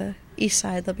on the east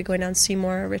side they'll be going down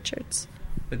Seymour or Richards.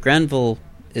 But Granville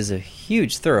is a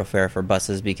huge thoroughfare for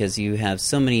buses, because you have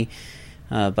so many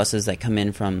buses that come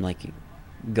in from,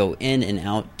 go in and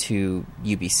out to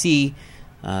UBC.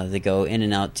 They go in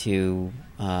and out to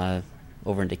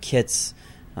over into Kitts,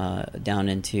 down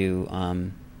into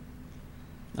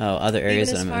other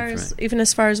areas. Even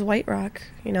as far as White Rock,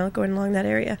 going along that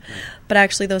area. Right. But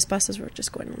actually those buses were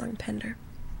just going along Pender.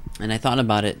 And I thought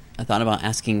about it. I thought about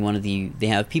asking one of they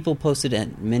have people posted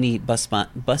at many bus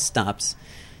stops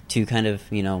to kind of,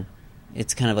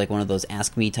 it's kind of like one of those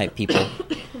ask me type people,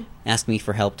 ask me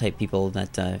for help type people,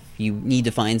 that if you need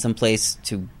to find some place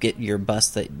to get your bus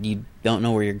that you don't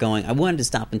know where you're going. I wanted to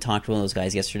stop and talk to one of those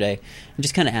guys yesterday and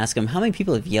just kind of ask them, how many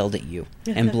people have yelled at you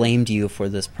and blamed you for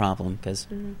this problem? Because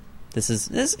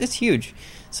it's huge.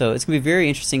 So it's going to be very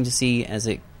interesting to see as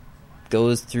it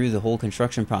goes through the whole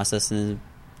construction process, and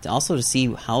also to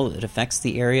see how it affects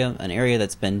the area, an area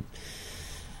that's been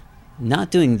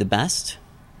not doing the best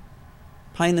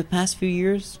probably in the past few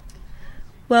years.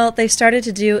 Well, they started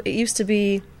to do, it used to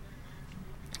be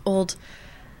old,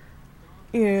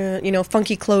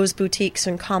 funky clothes boutiques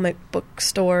and comic book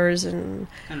stores and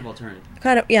kind of alternative.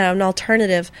 An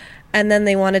alternative. And then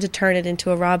they wanted to turn it into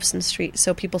a Robson Street.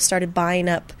 So people started buying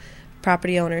up,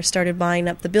 property owners started buying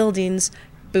up the buildings,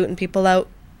 booting people out,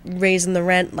 raising the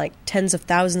rent like tens of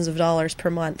thousands of dollars per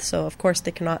month. So of course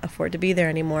they cannot afford to be there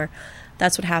anymore.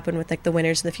 That's what happened with the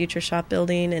Winners in the Future Shop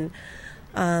building, and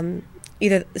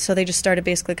so they just started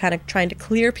basically kind of trying to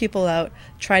clear people out,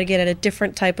 try to get at a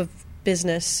different type of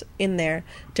business in there,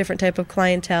 different type of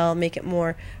clientele, make it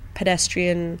more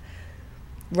pedestrian,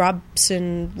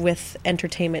 Robson with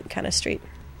entertainment kind of street.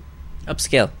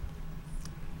 Upscale.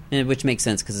 Which makes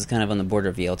sense, because it's kind of on the border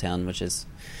of Yaletown, which is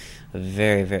a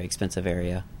very, very expensive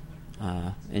area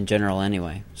in general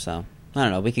anyway. So, I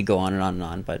don't know. We could go on and on and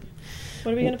on, but...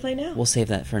 What are we going to play now? We'll save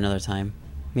that for another time.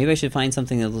 Maybe I should find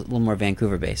something a little more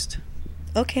Vancouver-based.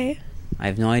 Okay. I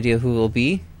have no idea who it will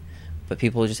be, but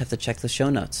people will just have to check the show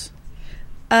notes.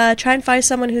 Try and find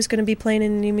someone who's going to be playing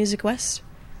in New Music West.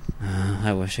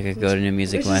 I wish I could go to New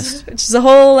Music West. Which is a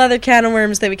whole other can of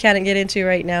worms that we can't get into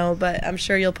right now, but I'm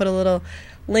sure you'll put a little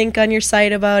link on your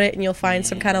site about it, and you'll find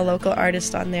some kind of local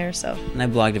artist on there. So. And I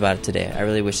blogged about it today. I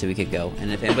really wish that we could go.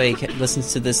 And if anybody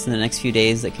listens to this in the next few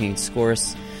days that can score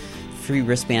us free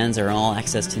wristbands or all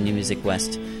access to New Music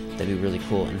West, that'd be really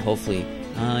cool. And hopefully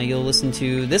you'll listen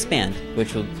to this band,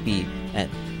 which will be at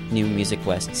New Music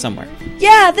West somewhere.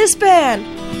 Yeah, this band!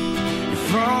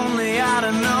 If only I'd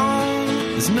have known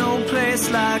there's no place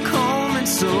like home,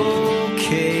 it's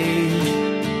okay.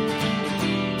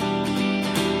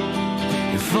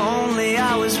 If only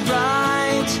I was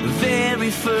right the very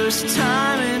first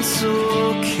time, it's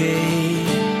okay.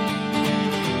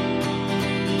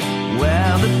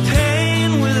 Well, the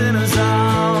pain within us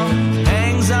all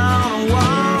hangs on a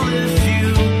wall if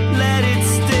you let it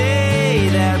stay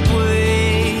that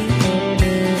way.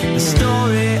 The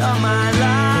story of my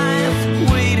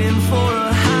life, waiting for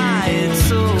a high,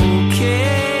 it's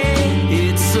okay,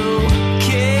 it's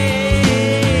okay.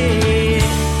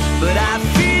 But I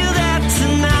feel that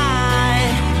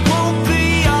tonight won't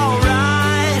be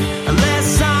alright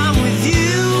unless I'm with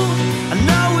you. I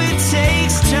know it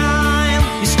takes time,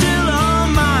 you're still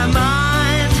on my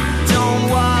mind, don't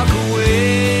walk away.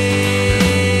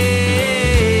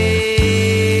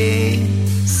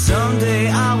 Someday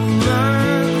I will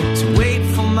learn to wait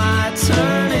for my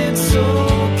turn, it's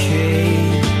okay.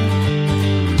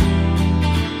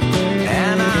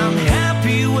 And I'm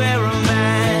happy where I'm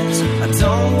at, I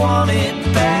don't want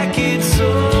it back, it's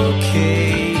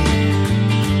okay.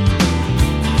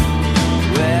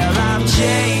 Well, I'm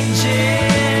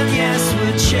changing, yes,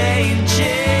 we're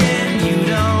changing. You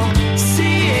don't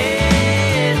see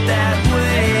it that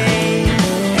way.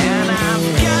 And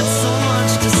I've got so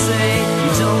much to say,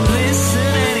 you don't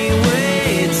listen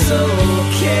anyway. It's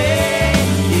okay,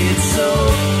 it's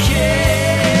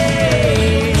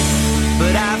okay.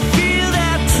 But I feel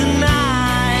that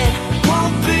tonight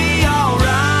won't be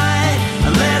alright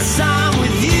unless I'm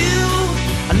with you.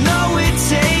 I know it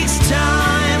takes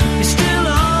time, you're still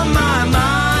on my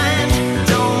mind,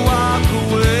 don't walk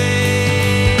away.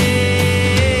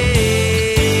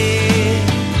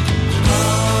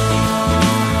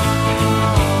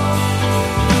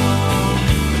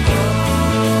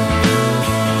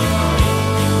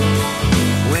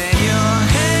 When you're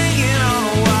hanging on a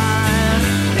wire,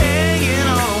 you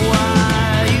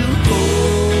hold.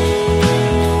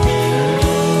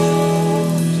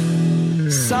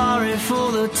 Sorry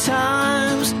for the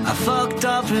times I fucked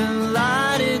up and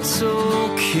lied, it's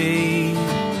okay.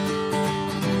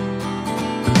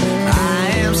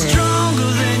 I am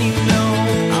stronger than you know,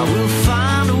 I will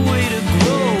find a way to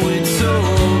grow, it's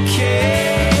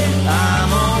okay,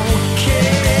 I'm okay.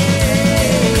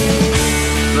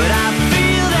 But I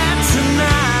feel that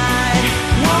tonight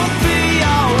won't be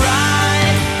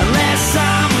alright unless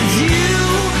I'm with you.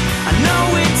 I know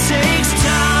it takes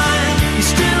time, you're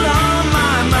still on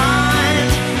my mind,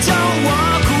 don't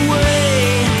walk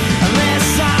away unless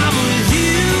I'm with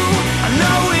you. I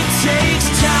know it takes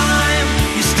time,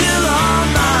 you're still on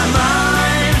my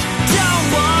mind, don't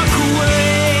walk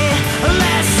away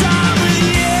unless I'm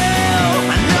with you.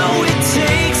 I know it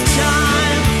takes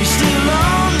time, you're still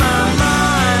on my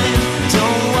mind,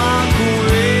 don't walk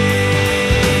away.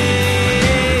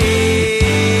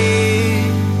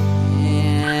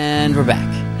 And we're back.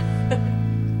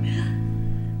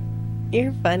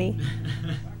 You're funny.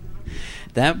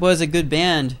 That was a good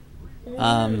band.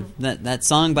 That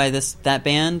song by this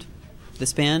band,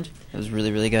 it was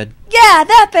really, really good. Yeah,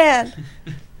 that band!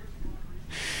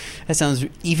 That sounds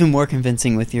even more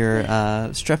convincing with your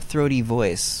strep throaty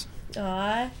voice.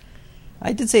 Aw.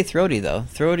 I did say throaty, though.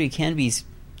 Throaty can be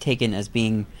taken as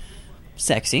being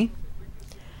sexy.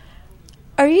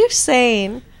 Are you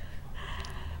saying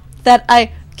that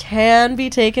I can be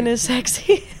taken as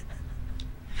sexy?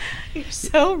 You're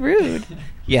so rude.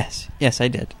 Yes, I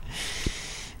did.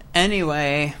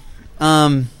 Anyway,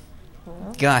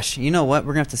 gosh, you know what?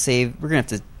 We're gonna have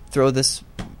to throw this.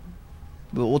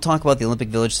 We'll talk about the Olympic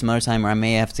Village some other time, or I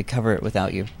may have to cover it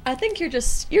without you. I think you're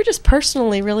just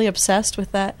personally really obsessed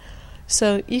with that.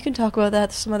 So you can talk about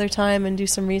that some other time and do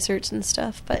some research and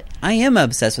stuff. But I am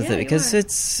obsessed with Yeah, it you because are.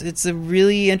 it's a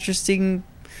really interesting.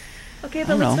 okay, I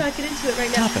but don't let's know. not get into it right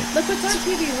now. Topic. Look what's on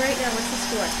TV right now. What's the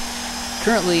score?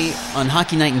 Currently on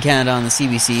Hockey Night in Canada on the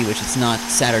CBC, which it's not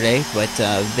Saturday, but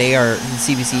the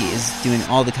CBC is doing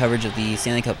all the coverage of the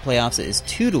Stanley Cup playoffs. It is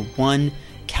 2-1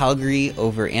 Calgary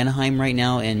over Anaheim right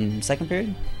now in second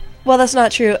period. Well, that's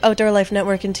not true. Outdoor Life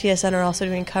Network and TSN are also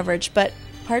doing coverage, but...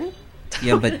 Pardon?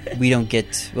 Yeah, but we don't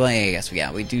get... Well, I guess,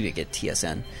 we do get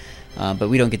TSN. But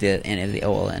we don't get any of the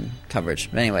OLN coverage.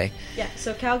 But anyway. Yeah,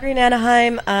 so Calgary and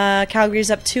Anaheim.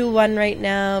 Calgary's up 2-1 right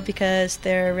now because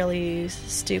they're really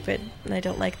stupid, and I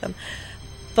don't like them.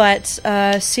 But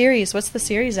series, what's the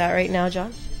series at right now,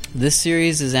 John? This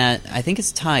series is at... I think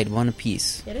it's tied 1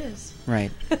 apiece. It is.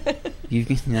 Right.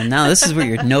 Now this is where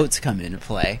your notes come into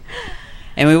play.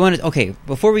 And we wanted... Okay,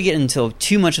 before we get into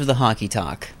too much of the hockey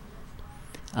talk,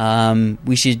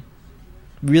 we should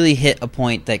really hit a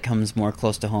point that comes more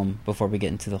close to home before we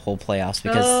get into the whole playoffs.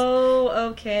 Because,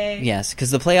 okay. Yes,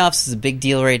 because the playoffs is a big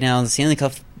deal right now. The Stanley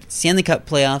Cup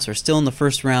playoffs are still in the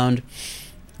first round,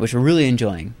 which we're really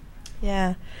enjoying.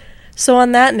 Yeah. So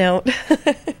on that note,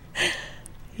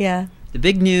 yeah. The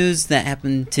big news that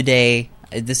happened today,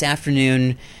 this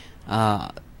afternoon,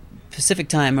 Pacific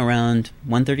time around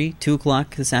 1:30, 2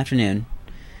 o'clock this afternoon.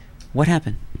 What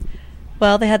happened?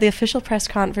 Well, they had the official press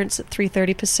conference at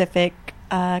 3:30 Pacific.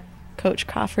 Coach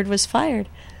Crawford was fired.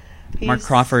 Mark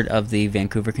Crawford of the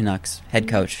Vancouver Canucks, head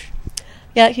coach.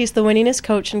 Yeah, he's the winningest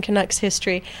coach in Canucks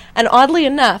history. And oddly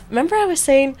enough, remember I was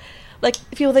saying, like,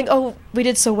 people think, oh, we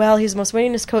did so well, he's the most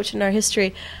winningest coach in our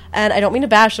history. And I don't mean to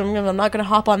bash him, I'm not going to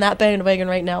hop on that bandwagon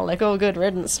right now, like, oh, good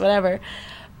riddance, whatever.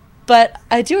 But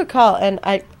I do recall, and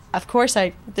of course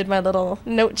I did my little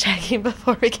note-checking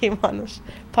before we came on the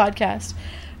podcast.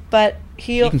 But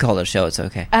you can call it a show, it's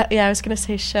okay. Yeah, I was going to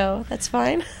say show. That's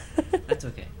fine. That's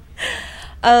okay.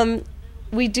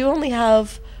 We do only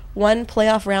have one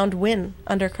playoff round win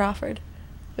under Crawford.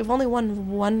 We've only won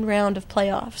one round of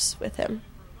playoffs with him.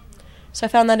 So I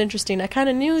found that interesting. I kind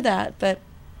of knew that, but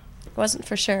wasn't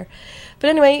for sure. But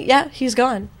anyway, yeah, he's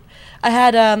gone.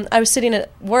 I was sitting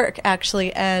at work,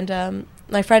 actually, and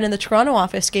my friend in the Toronto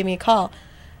office gave me a call.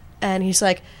 And he's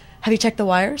like, have you checked the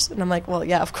wires? And I'm like, well,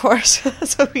 yeah, of course.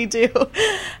 That's what we do.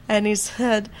 And he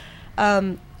said, are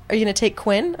you going to take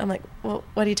Quinn? I'm like, well,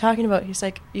 what are you talking about? He's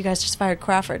like, you guys just fired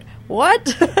Crawford. What?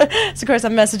 So, of course,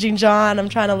 I'm messaging John. I'm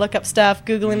trying to look up stuff,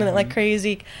 Googling it like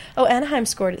crazy. Oh, Anaheim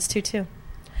scored. It's 2-2.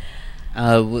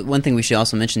 One thing we should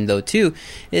also mention, though, too,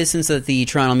 is since that the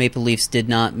Toronto Maple Leafs did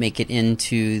not make it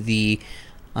into the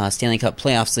Stanley Cup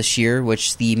playoffs this year,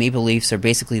 which the Maple Leafs are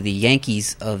basically the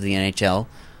Yankees of the NHL,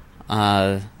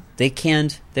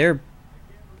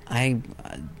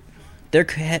 their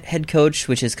head coach,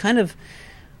 which is kind of,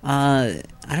 I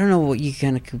don't know what you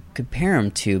kind of compare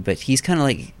him to, but he's kind of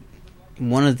like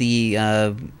one of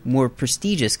the more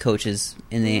prestigious coaches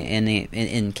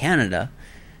in Canada,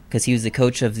 because he was the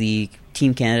coach of the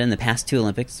Team Canada in the past 2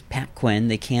 Olympics. Pat Quinn,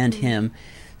 they canned him.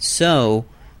 So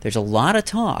there's a lot of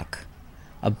talk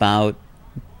about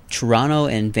Toronto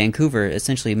and Vancouver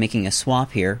essentially making a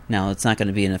swap here. Now, it's not going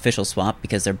to be an official swap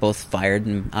because they're both fired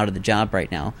and out of the job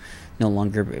right now, no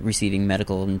longer receiving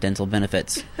medical and dental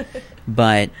benefits.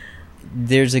 But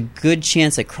there's a good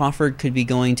chance that Crawford could be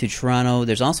going to Toronto.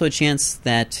 There's also a chance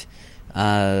that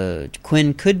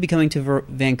Quinn could be coming to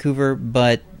Vancouver,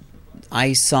 but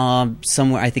I saw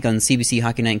somewhere, I think on CBC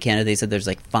Hockey Night in Canada, they said there's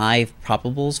like 5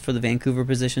 probables for the Vancouver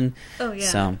position. Oh, yeah.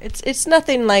 So it's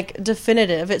nothing like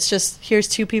definitive. It's just, here's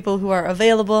 2 people who are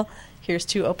available. Here's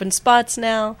 2 open spots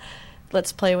now.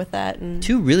 Let's play with that. And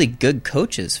 2 really good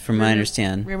coaches, from what I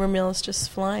understand. Rumor mill's just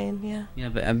flying, yeah. Yeah,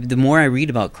 but the more I read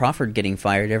about Crawford getting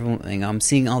fired, I'm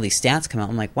seeing all these stats come out.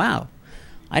 I'm like, wow,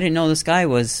 I didn't know this guy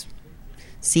was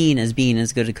seen as being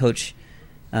as good a coach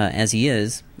as he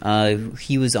is.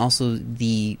 He was also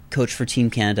the coach for Team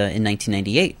Canada in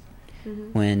 1998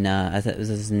 when I thought it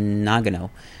was Nagano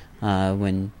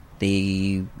when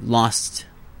they lost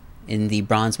in the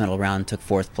bronze medal round, took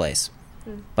 4th place.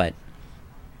 But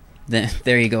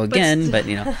there you go again. But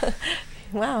you know,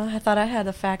 wow, I thought I had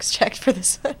the facts checked for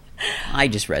this. I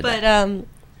just read that.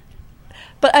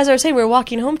 But as I was saying, we were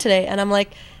walking home today, and I'm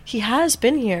like, he has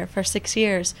been here for 6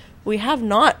 years. We have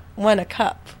not won a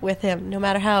cup with him, no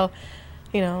matter how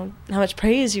much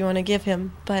praise you want to give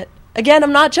him. But again,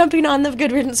 I'm not jumping on the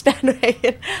good riddance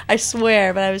bandwagon, I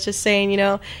swear. But I was just saying,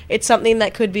 it's something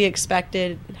that could be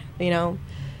expected, and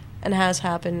has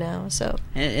happened now. So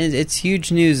it's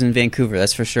huge news in Vancouver,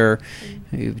 that's for sure.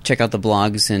 Check out the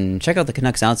blogs and check out the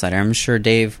Canucks Outsider. I'm sure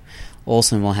Dave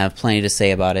Olson will have plenty to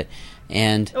say about it.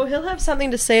 And he'll have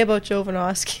something to say about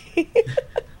Jovanovski.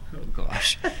 Oh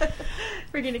gosh.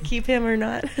 We're going to keep him or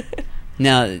not.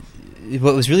 Now,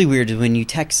 what was really weird is when you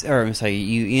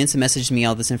you instant messaged me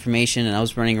all this information, and I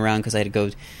was running around because I had to go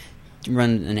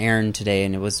run an errand today,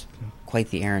 and it was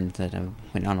quite the errand that I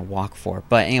went on a walk for.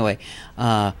 But anyway,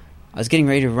 I was getting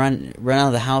ready to run out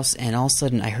of the house, and all of a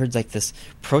sudden I heard like this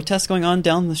protest going on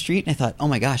down the street, and I thought, oh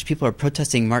my gosh, people are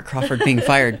protesting Mark Crawford being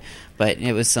fired. But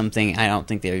it was something, I don't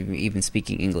think they were even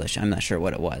speaking English. I'm not sure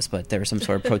what it was, but there was some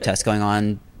sort of protest going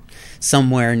on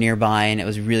somewhere nearby, and it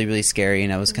was really, really scary,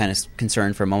 and I was kind of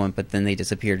concerned for a moment, but then they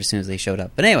disappeared as soon as they showed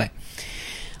up. But anyway,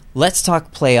 let's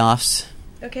talk playoffs.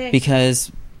 Okay.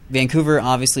 Because Vancouver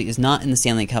obviously is not in the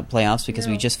Stanley Cup playoffs because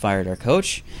we just fired our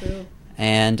coach. True.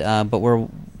 And but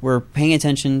we're paying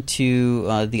attention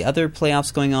to the other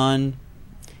playoffs going on.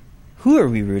 Who are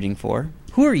we rooting for?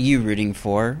 Who are you rooting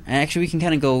for? And actually, we can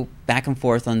kind of go back and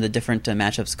forth on the different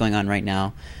matchups going on right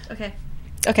now.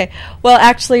 Okay. Well,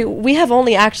 actually, we have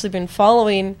only actually been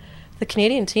following the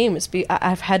Canadian teams.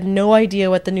 I've had no idea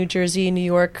what the New Jersey, New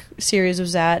York series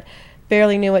was at.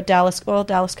 Barely knew what Dallas,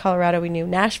 Colorado we knew.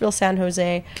 Nashville, San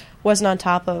Jose wasn't on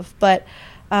top of. But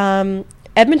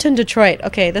Edmonton, Detroit.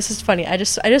 Okay, this is funny. I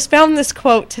just found this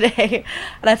quote today,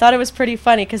 and I thought it was pretty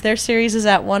funny because their series is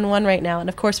at 1-1 right now, and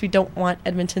of course we don't want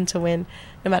Edmonton to win,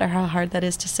 no matter how hard that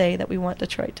is to say that we want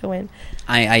Detroit to win.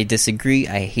 I disagree.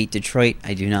 I hate Detroit.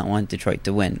 I do not want Detroit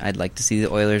to win. I'd like to see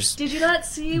the Oilers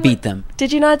beat them.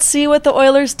 Did you not see what the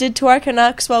Oilers did to our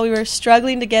Canucks while we were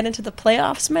struggling to get into the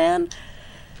playoffs, man?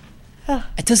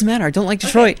 It doesn't matter. I don't like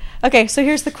Detroit. Okay, so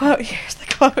here's the quote.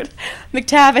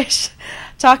 McTavish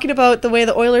talking about the way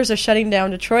the Oilers are shutting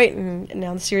down Detroit, and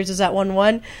now the series is at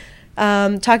 1-1.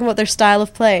 Talking about their style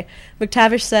of play.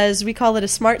 McTavish says, we call it a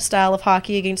smart style of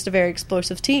hockey against a very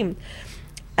explosive team.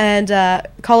 And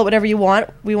call it whatever you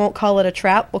want. We won't call it a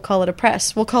trap. We'll call it a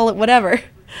press. We'll call it whatever.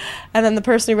 And then the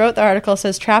person who wrote the article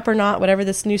says, trap or not, whatever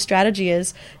this new strategy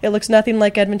is, it looks nothing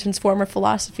like Edmonton's former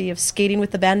philosophy of skating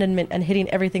with abandonment and hitting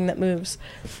everything that moves.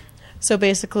 So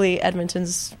basically,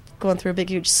 Edmonton's going through a big,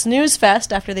 huge snooze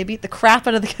fest after they beat the crap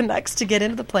out of the Canucks to get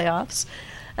into the playoffs.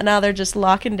 And now they're just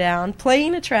locking down,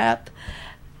 playing a trap.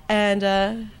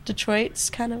 And Detroit's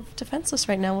kind of defenseless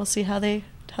right now. We'll see how they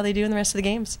do in the rest of the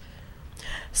games.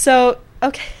 So,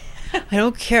 okay. I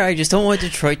don't care. I just don't want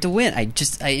Detroit to win.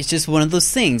 It's just one of those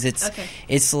things.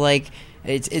 It's like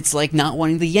not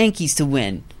wanting the Yankees to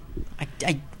win.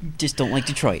 I just don't like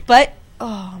Detroit. But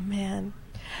oh man,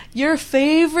 your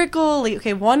favorite goalie.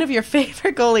 Okay, one of your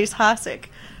favorite goalies, Hasek,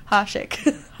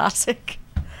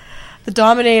 the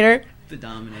Dominator.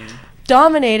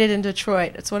 Dominated in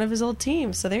Detroit. It's one of his old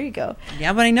teams. So there you go.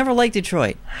 Yeah, but I never liked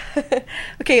Detroit.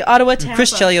 Okay, Ottawa, Tampa.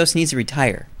 Chris Chelios needs to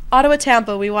retire. Ottawa,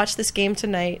 Tampa. We watched this game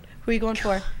tonight. Who are you going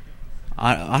for?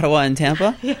 Ottawa and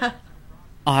Tampa? Yeah.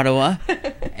 Ottawa.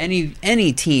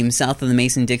 Any team south of the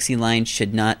Mason-Dixie line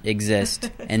should not exist.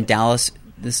 And Dallas,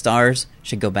 the Stars,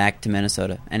 should go back to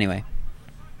Minnesota. Anyway.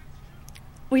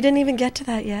 We didn't even get to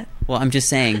that yet. Well, I'm just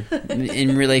saying,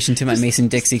 in relation to my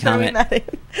Mason-Dixie comment.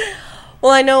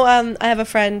 Well, I know I have a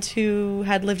friend who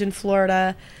had lived in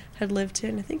Florida, I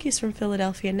think he's from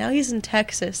Philadelphia. Now he's in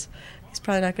Texas. He's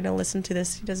probably not going to listen to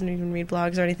this. He doesn't even read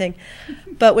blogs or anything.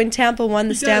 But when Tampa won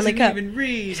the Stanley Cup...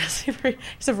 He doesn't even read.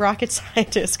 He's a rocket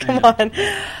scientist. Come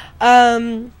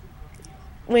on.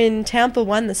 When Tampa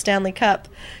won the Stanley Cup,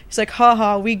 he's like,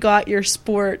 haha, we got your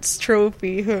sports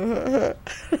trophy. I'm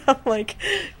like,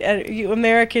 you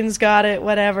Americans got it,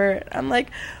 whatever. I'm like,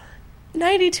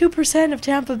 92% of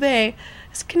Tampa Bay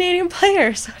is Canadian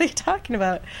players. What are you talking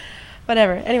about?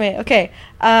 Whatever. Anyway, okay.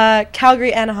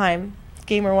 Calgary, Anaheim.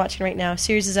 Game we're watching right now.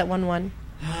 Series is at 1-1.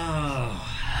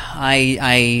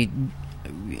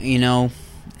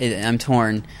 I'm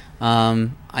torn.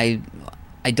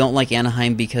 I don't like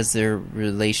Anaheim because their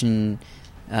relation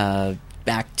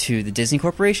back to the Disney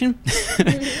Corporation,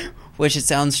 which it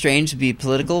sounds strange to be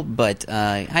political, but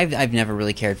I've never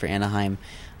really cared for Anaheim.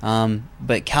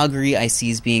 But Calgary I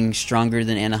see as being stronger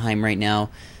than Anaheim right now,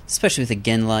 especially with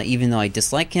Iginla. Even though I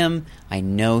dislike him, I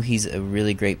know he's a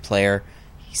really great player.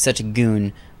 He's such a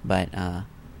goon, but I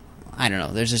don't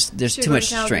know. There's too much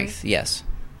strength. Yes.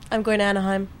 I'm going to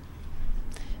Anaheim.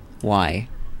 Why?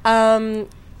 Kind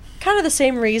of the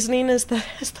same reasoning as the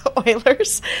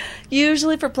Oilers.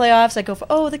 Usually for playoffs, I go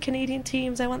for the Canadian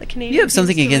teams. I want the Canadian. You have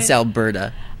something against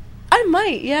Alberta. I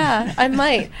might, yeah, I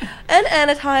might. And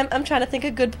Anaheim, I'm trying to think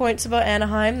of good points about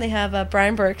Anaheim. They have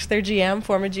Brian Burks, their GM,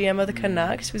 former GM of the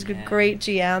Canucks, who's a great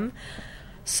GM.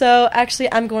 So actually,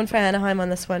 I'm going for Anaheim on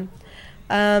this one.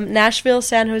 Nashville,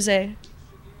 San Jose.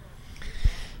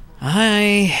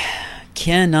 I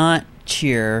cannot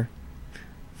cheer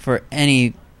for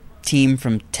any team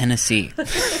from Tennessee.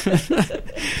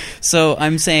 So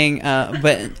I'm saying,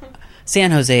 but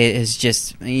San Jose is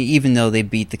just, even though they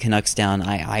beat the Canucks down,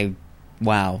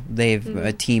 wow, they've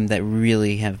a team that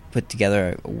really have put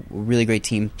together a really great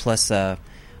team. Plus,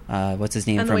 what's his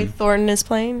name? And the way Thornton is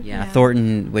playing. Yeah,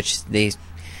 Thornton, which they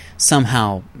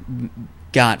somehow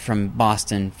got from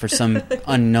Boston for some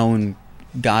unknown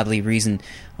godly reason.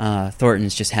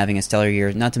 Thornton's just having a stellar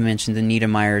year. Not to mention the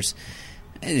Niedermeyers.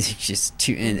 It's just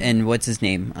too, and what's his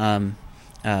name?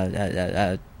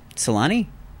 Solani?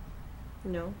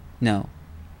 No.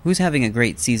 Who's having a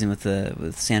great season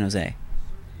with San Jose?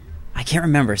 I can't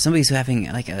remember. Somebody's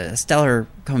having like a stellar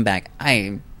comeback.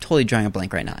 I'm totally drawing a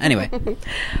blank right now. Anyway.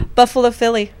 Buffalo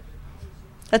Philly.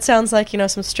 That sounds like,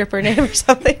 some stripper name or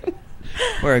something.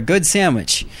 Or a good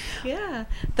sandwich. Yeah.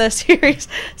 The series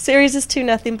is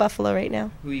 2-0 Buffalo right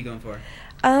now. Who are you going for?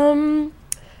 I'm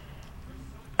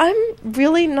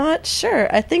really not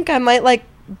sure. I think I might like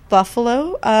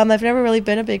Buffalo. I've never really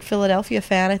been a big Philadelphia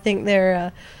fan. I think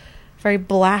their very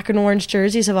black and orange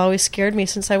jerseys have always scared me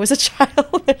since I was a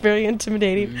child. They're very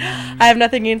intimidating. I have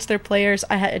nothing against their players.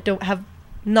 I don't have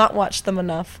not watched them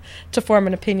enough to form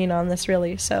an opinion on this,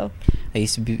 really. So I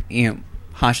used to be,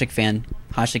 Hasek fan.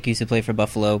 Hasek used to play for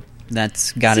Buffalo.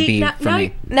 That's got to be for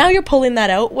me. Now you're pulling that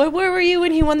out. Where were you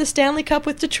when he won the Stanley Cup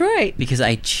with Detroit? Because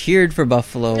I cheered for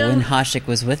Buffalo when Hasek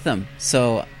was with them.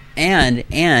 So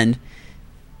and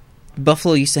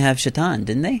Buffalo used to have Shatan,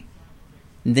 didn't they?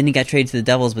 And then he got traded to the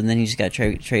Devils, but then he just got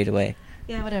traded away.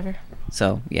 Yeah, whatever.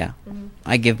 So yeah,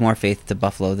 I give more faith to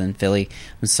Buffalo than Philly.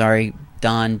 I'm sorry,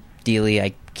 Don Dealey.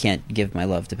 I can't give my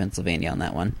love to Pennsylvania on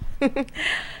that one.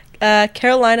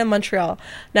 Carolina, Montreal.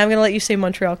 Now I'm going to let you say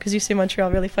Montreal because you say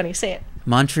Montreal really funny. Say it.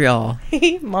 Montreal.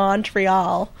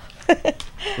 Montreal.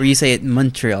 Or you say it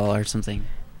Montreal or something.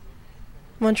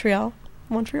 Montreal.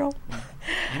 I don't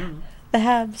know. The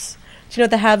Habs. Do you know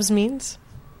what the Habs means?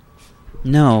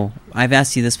 No. I've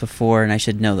asked you this before and I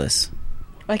should know this.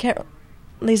 I can't.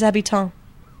 Les habitants.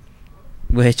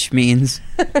 Which means?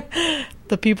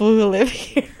 The people who live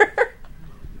here.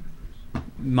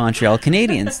 Montreal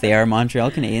Canadiens. They are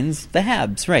Montreal Canadiens. The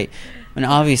Habs, right. And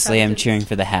obviously I'm cheering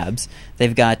for the Habs.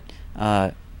 They've got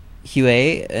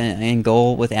Huet in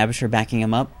goal with Abisher backing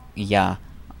him up. Yeah.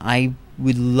 I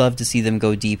would love to see them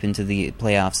go deep into the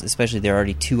playoffs, especially they're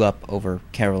already 2 up over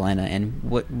Carolina. And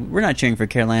we're not cheering for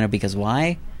Carolina because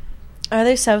why? Are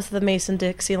they south of the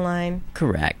Mason-Dixie line?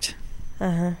 Correct.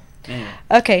 Uh-huh. Yeah.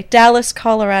 Okay, Dallas,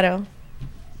 Colorado.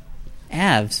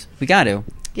 Avs. We got to.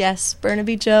 Yes,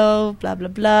 Burnaby Joe, blah, blah,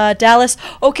 blah. Dallas.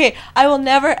 Okay, I will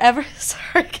never, ever...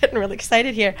 Sorry, getting really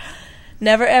excited here.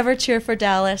 Never, ever cheer for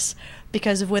Dallas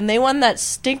because of when they won that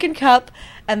stinking cup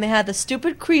and they had the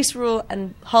stupid crease rule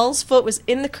and Hull's foot was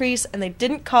in the crease and they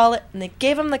didn't call it and they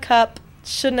gave him the cup.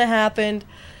 Shouldn't have happened.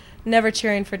 Never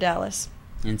cheering for Dallas.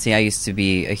 And see, I used to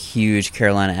be a huge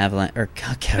Colorado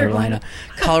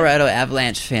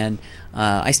Avalanche fan.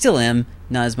 I still am.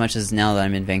 Not as much as now that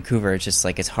I'm in Vancouver. It's just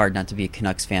like it's hard not to be a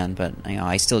Canucks fan, but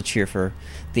I still cheer for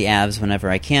the Avs whenever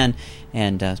I can,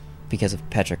 and because of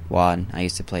Patrick Waugh, I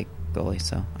used to play goalie,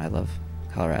 so I love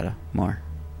Colorado more.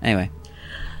 Anyway,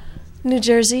 New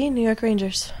Jersey, New York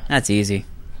Rangers. That's easy.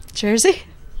 Jersey?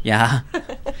 Yeah.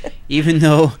 even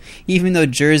though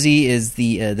Jersey is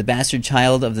the bastard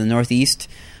child of the Northeast,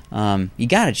 you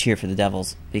gotta cheer for the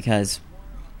Devils because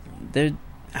they've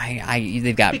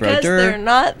got Brodeur. Because they're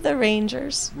not the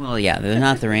Rangers. Well, yeah, they're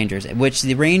not the Rangers. Which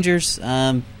the Rangers,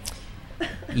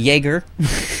 Jaeger.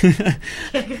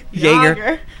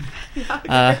 Jaeger.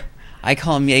 I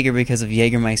call him Jaeger because of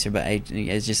Jägermeister, but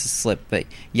it's just a slip. But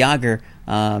Jaeger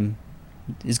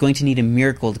is going to need a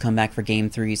miracle to come back for Game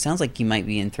 3. Sounds like he might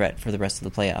be in threat for the rest of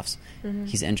the playoffs. Mm-hmm.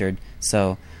 He's injured,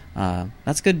 so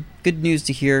that's good news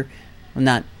to hear. Well,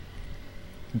 not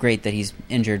great that he's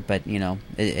injured, but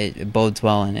it bodes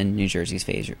well in New Jersey's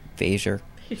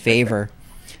favor.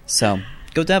 So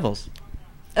go Devils.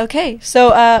 Okay,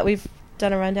 so we've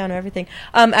done a rundown of everything.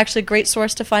 Actually, great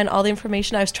source to find all the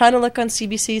information. I was trying to look on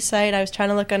CBC's site. I was trying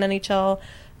to look on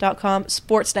NHL.com.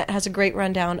 Sportsnet has a great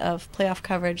rundown of playoff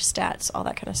coverage, stats, all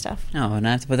that kind of stuff. Oh, and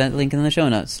I have to put that link in the show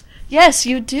notes. Yes,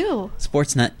 you do.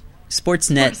 Sportsnet.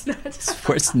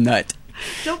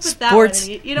 Don't put that one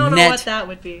in. You don't know what that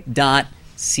would be.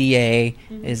 .ca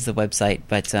is the website,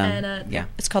 but yeah,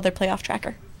 it's called their playoff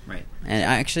tracker. Right, and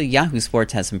actually Yahoo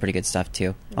Sports has some pretty good stuff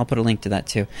too. I'll put a link to that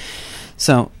too.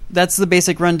 So that's the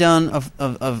basic rundown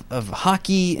of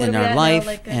hockey in our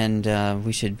life, and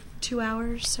we should 2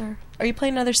 hours. Or are you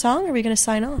playing another song? Or are we going to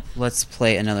sign off? Let's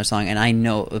play another song, and I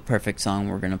know the perfect song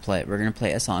we're going to play. We're going to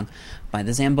play a song by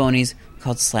the Zambonis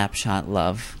called "Slapshot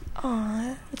Love."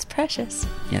 Aw, that's precious.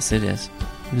 Yes, it is.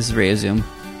 This is Radio Zoom.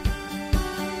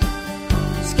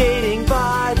 Skating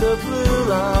by the blue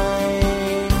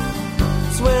line,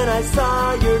 it's when I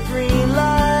saw your green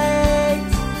light.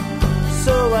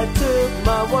 So I took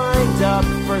my wind up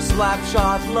for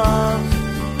Slapshot Love.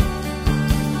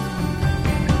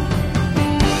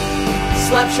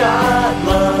 Slapshot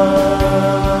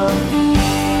love,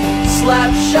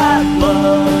 slapshot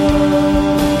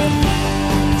love,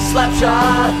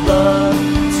 slapshot love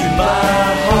to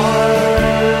my heart.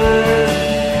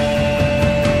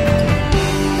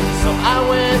 So I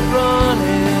went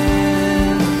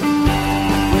running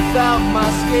without my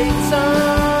skates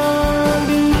on.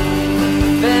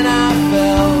 Then I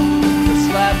fell for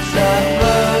slapshot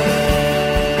love.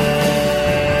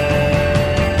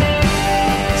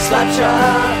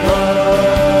 Slapshot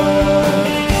love,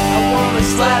 I want a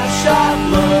slapshot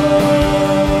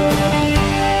love,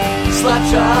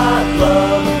 slapshot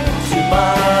love to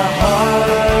my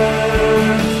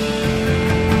heart.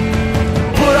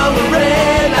 Put on the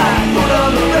red light, put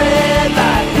on the red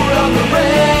light, put on the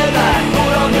red light,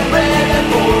 put on the red light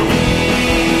for me.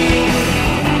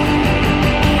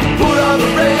 Put on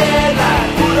the red light,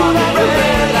 put on the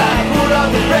red light, put on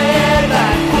the red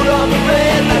light, put on the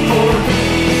red light for me.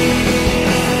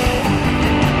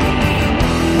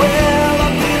 Well,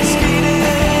 I've been skating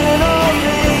all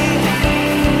day,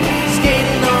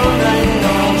 skating all night, and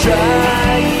I'm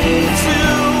trying to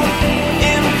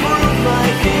improve my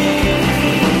game.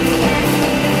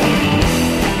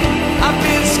 I've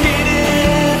been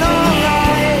skating all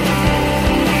night,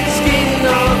 skating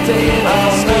all day, and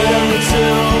I'll skate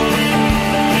until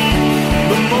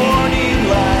the morning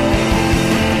light.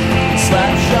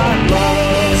 Slapshot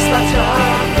love,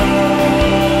 slapshot love,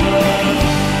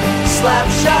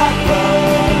 slapshot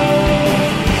love,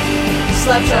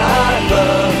 slapshot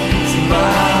love to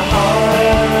my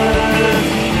heart.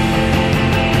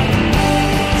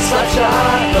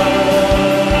 Slapshot love,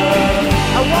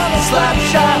 I want a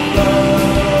slapshot love,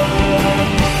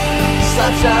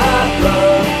 slapshot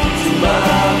love to my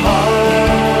heart.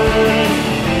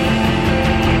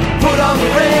 Put on the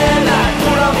red light,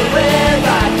 put on the red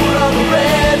light, put on the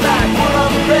red light, put on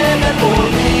the red light for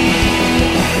me.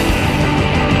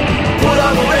 Put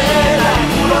on the red light,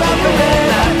 put on the red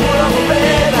light, put on the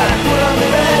red light, put on the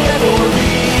red light for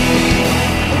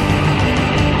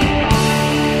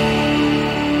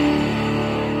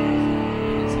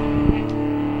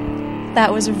me. That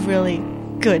was a really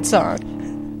good song.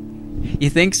 You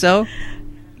think so?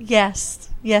 Yes.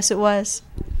 Yes, it was.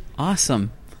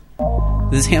 Awesome.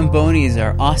 The Zambonis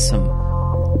are awesome.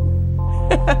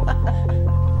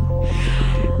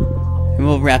 And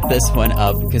we'll wrap this one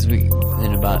up because we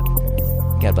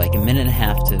got like a minute and a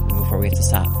half before we have to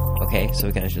stop. Okay, so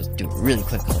we gotta just do it really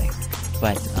quickly.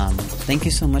 But thank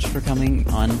you so much for coming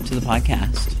on to the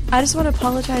podcast. I just want to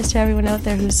apologize to everyone out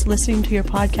there who's listening to your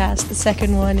podcast, the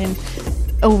second one in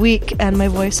a week, and my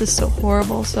voice is so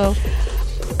horrible. So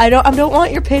I don't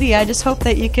want your pity. I just hope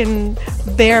that you can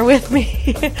bear with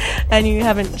me and you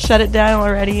haven't shut it down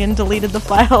already and deleted the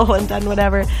file and done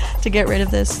whatever to get rid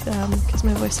of this because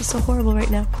my voice is so horrible right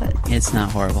now. But it's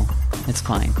not horrible. It's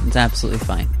fine. It's absolutely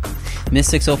fine.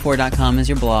 Miss604.com is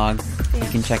your blog. Yeah.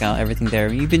 You can check out everything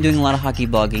there. You've been doing a lot of hockey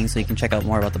blogging, so you can check out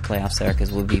more about the playoffs there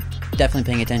because we'll be definitely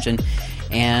paying attention.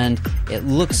 And it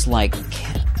looks like,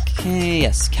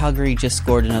 yes, Calgary just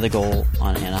scored another goal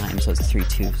on Anaheim, so it's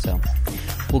 3-2. So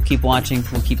we'll keep watching.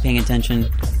 We'll keep paying attention.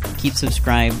 Keep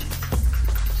subscribed.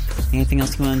 Anything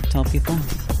else you want to tell people?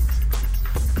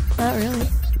 Not really.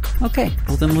 Okay,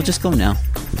 well then we'll just go now.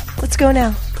 Let's go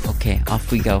now. Okay,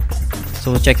 off we go.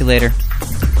 So we'll check you later.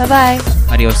 Bye-bye.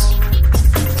 Adios.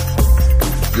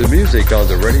 The music on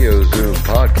the Radio Zoom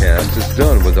podcast is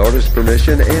done with artist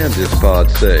permission and is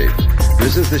pod safe.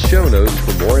 Visit the show notes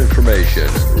for more information.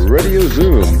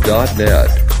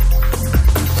 RadioZoom.net.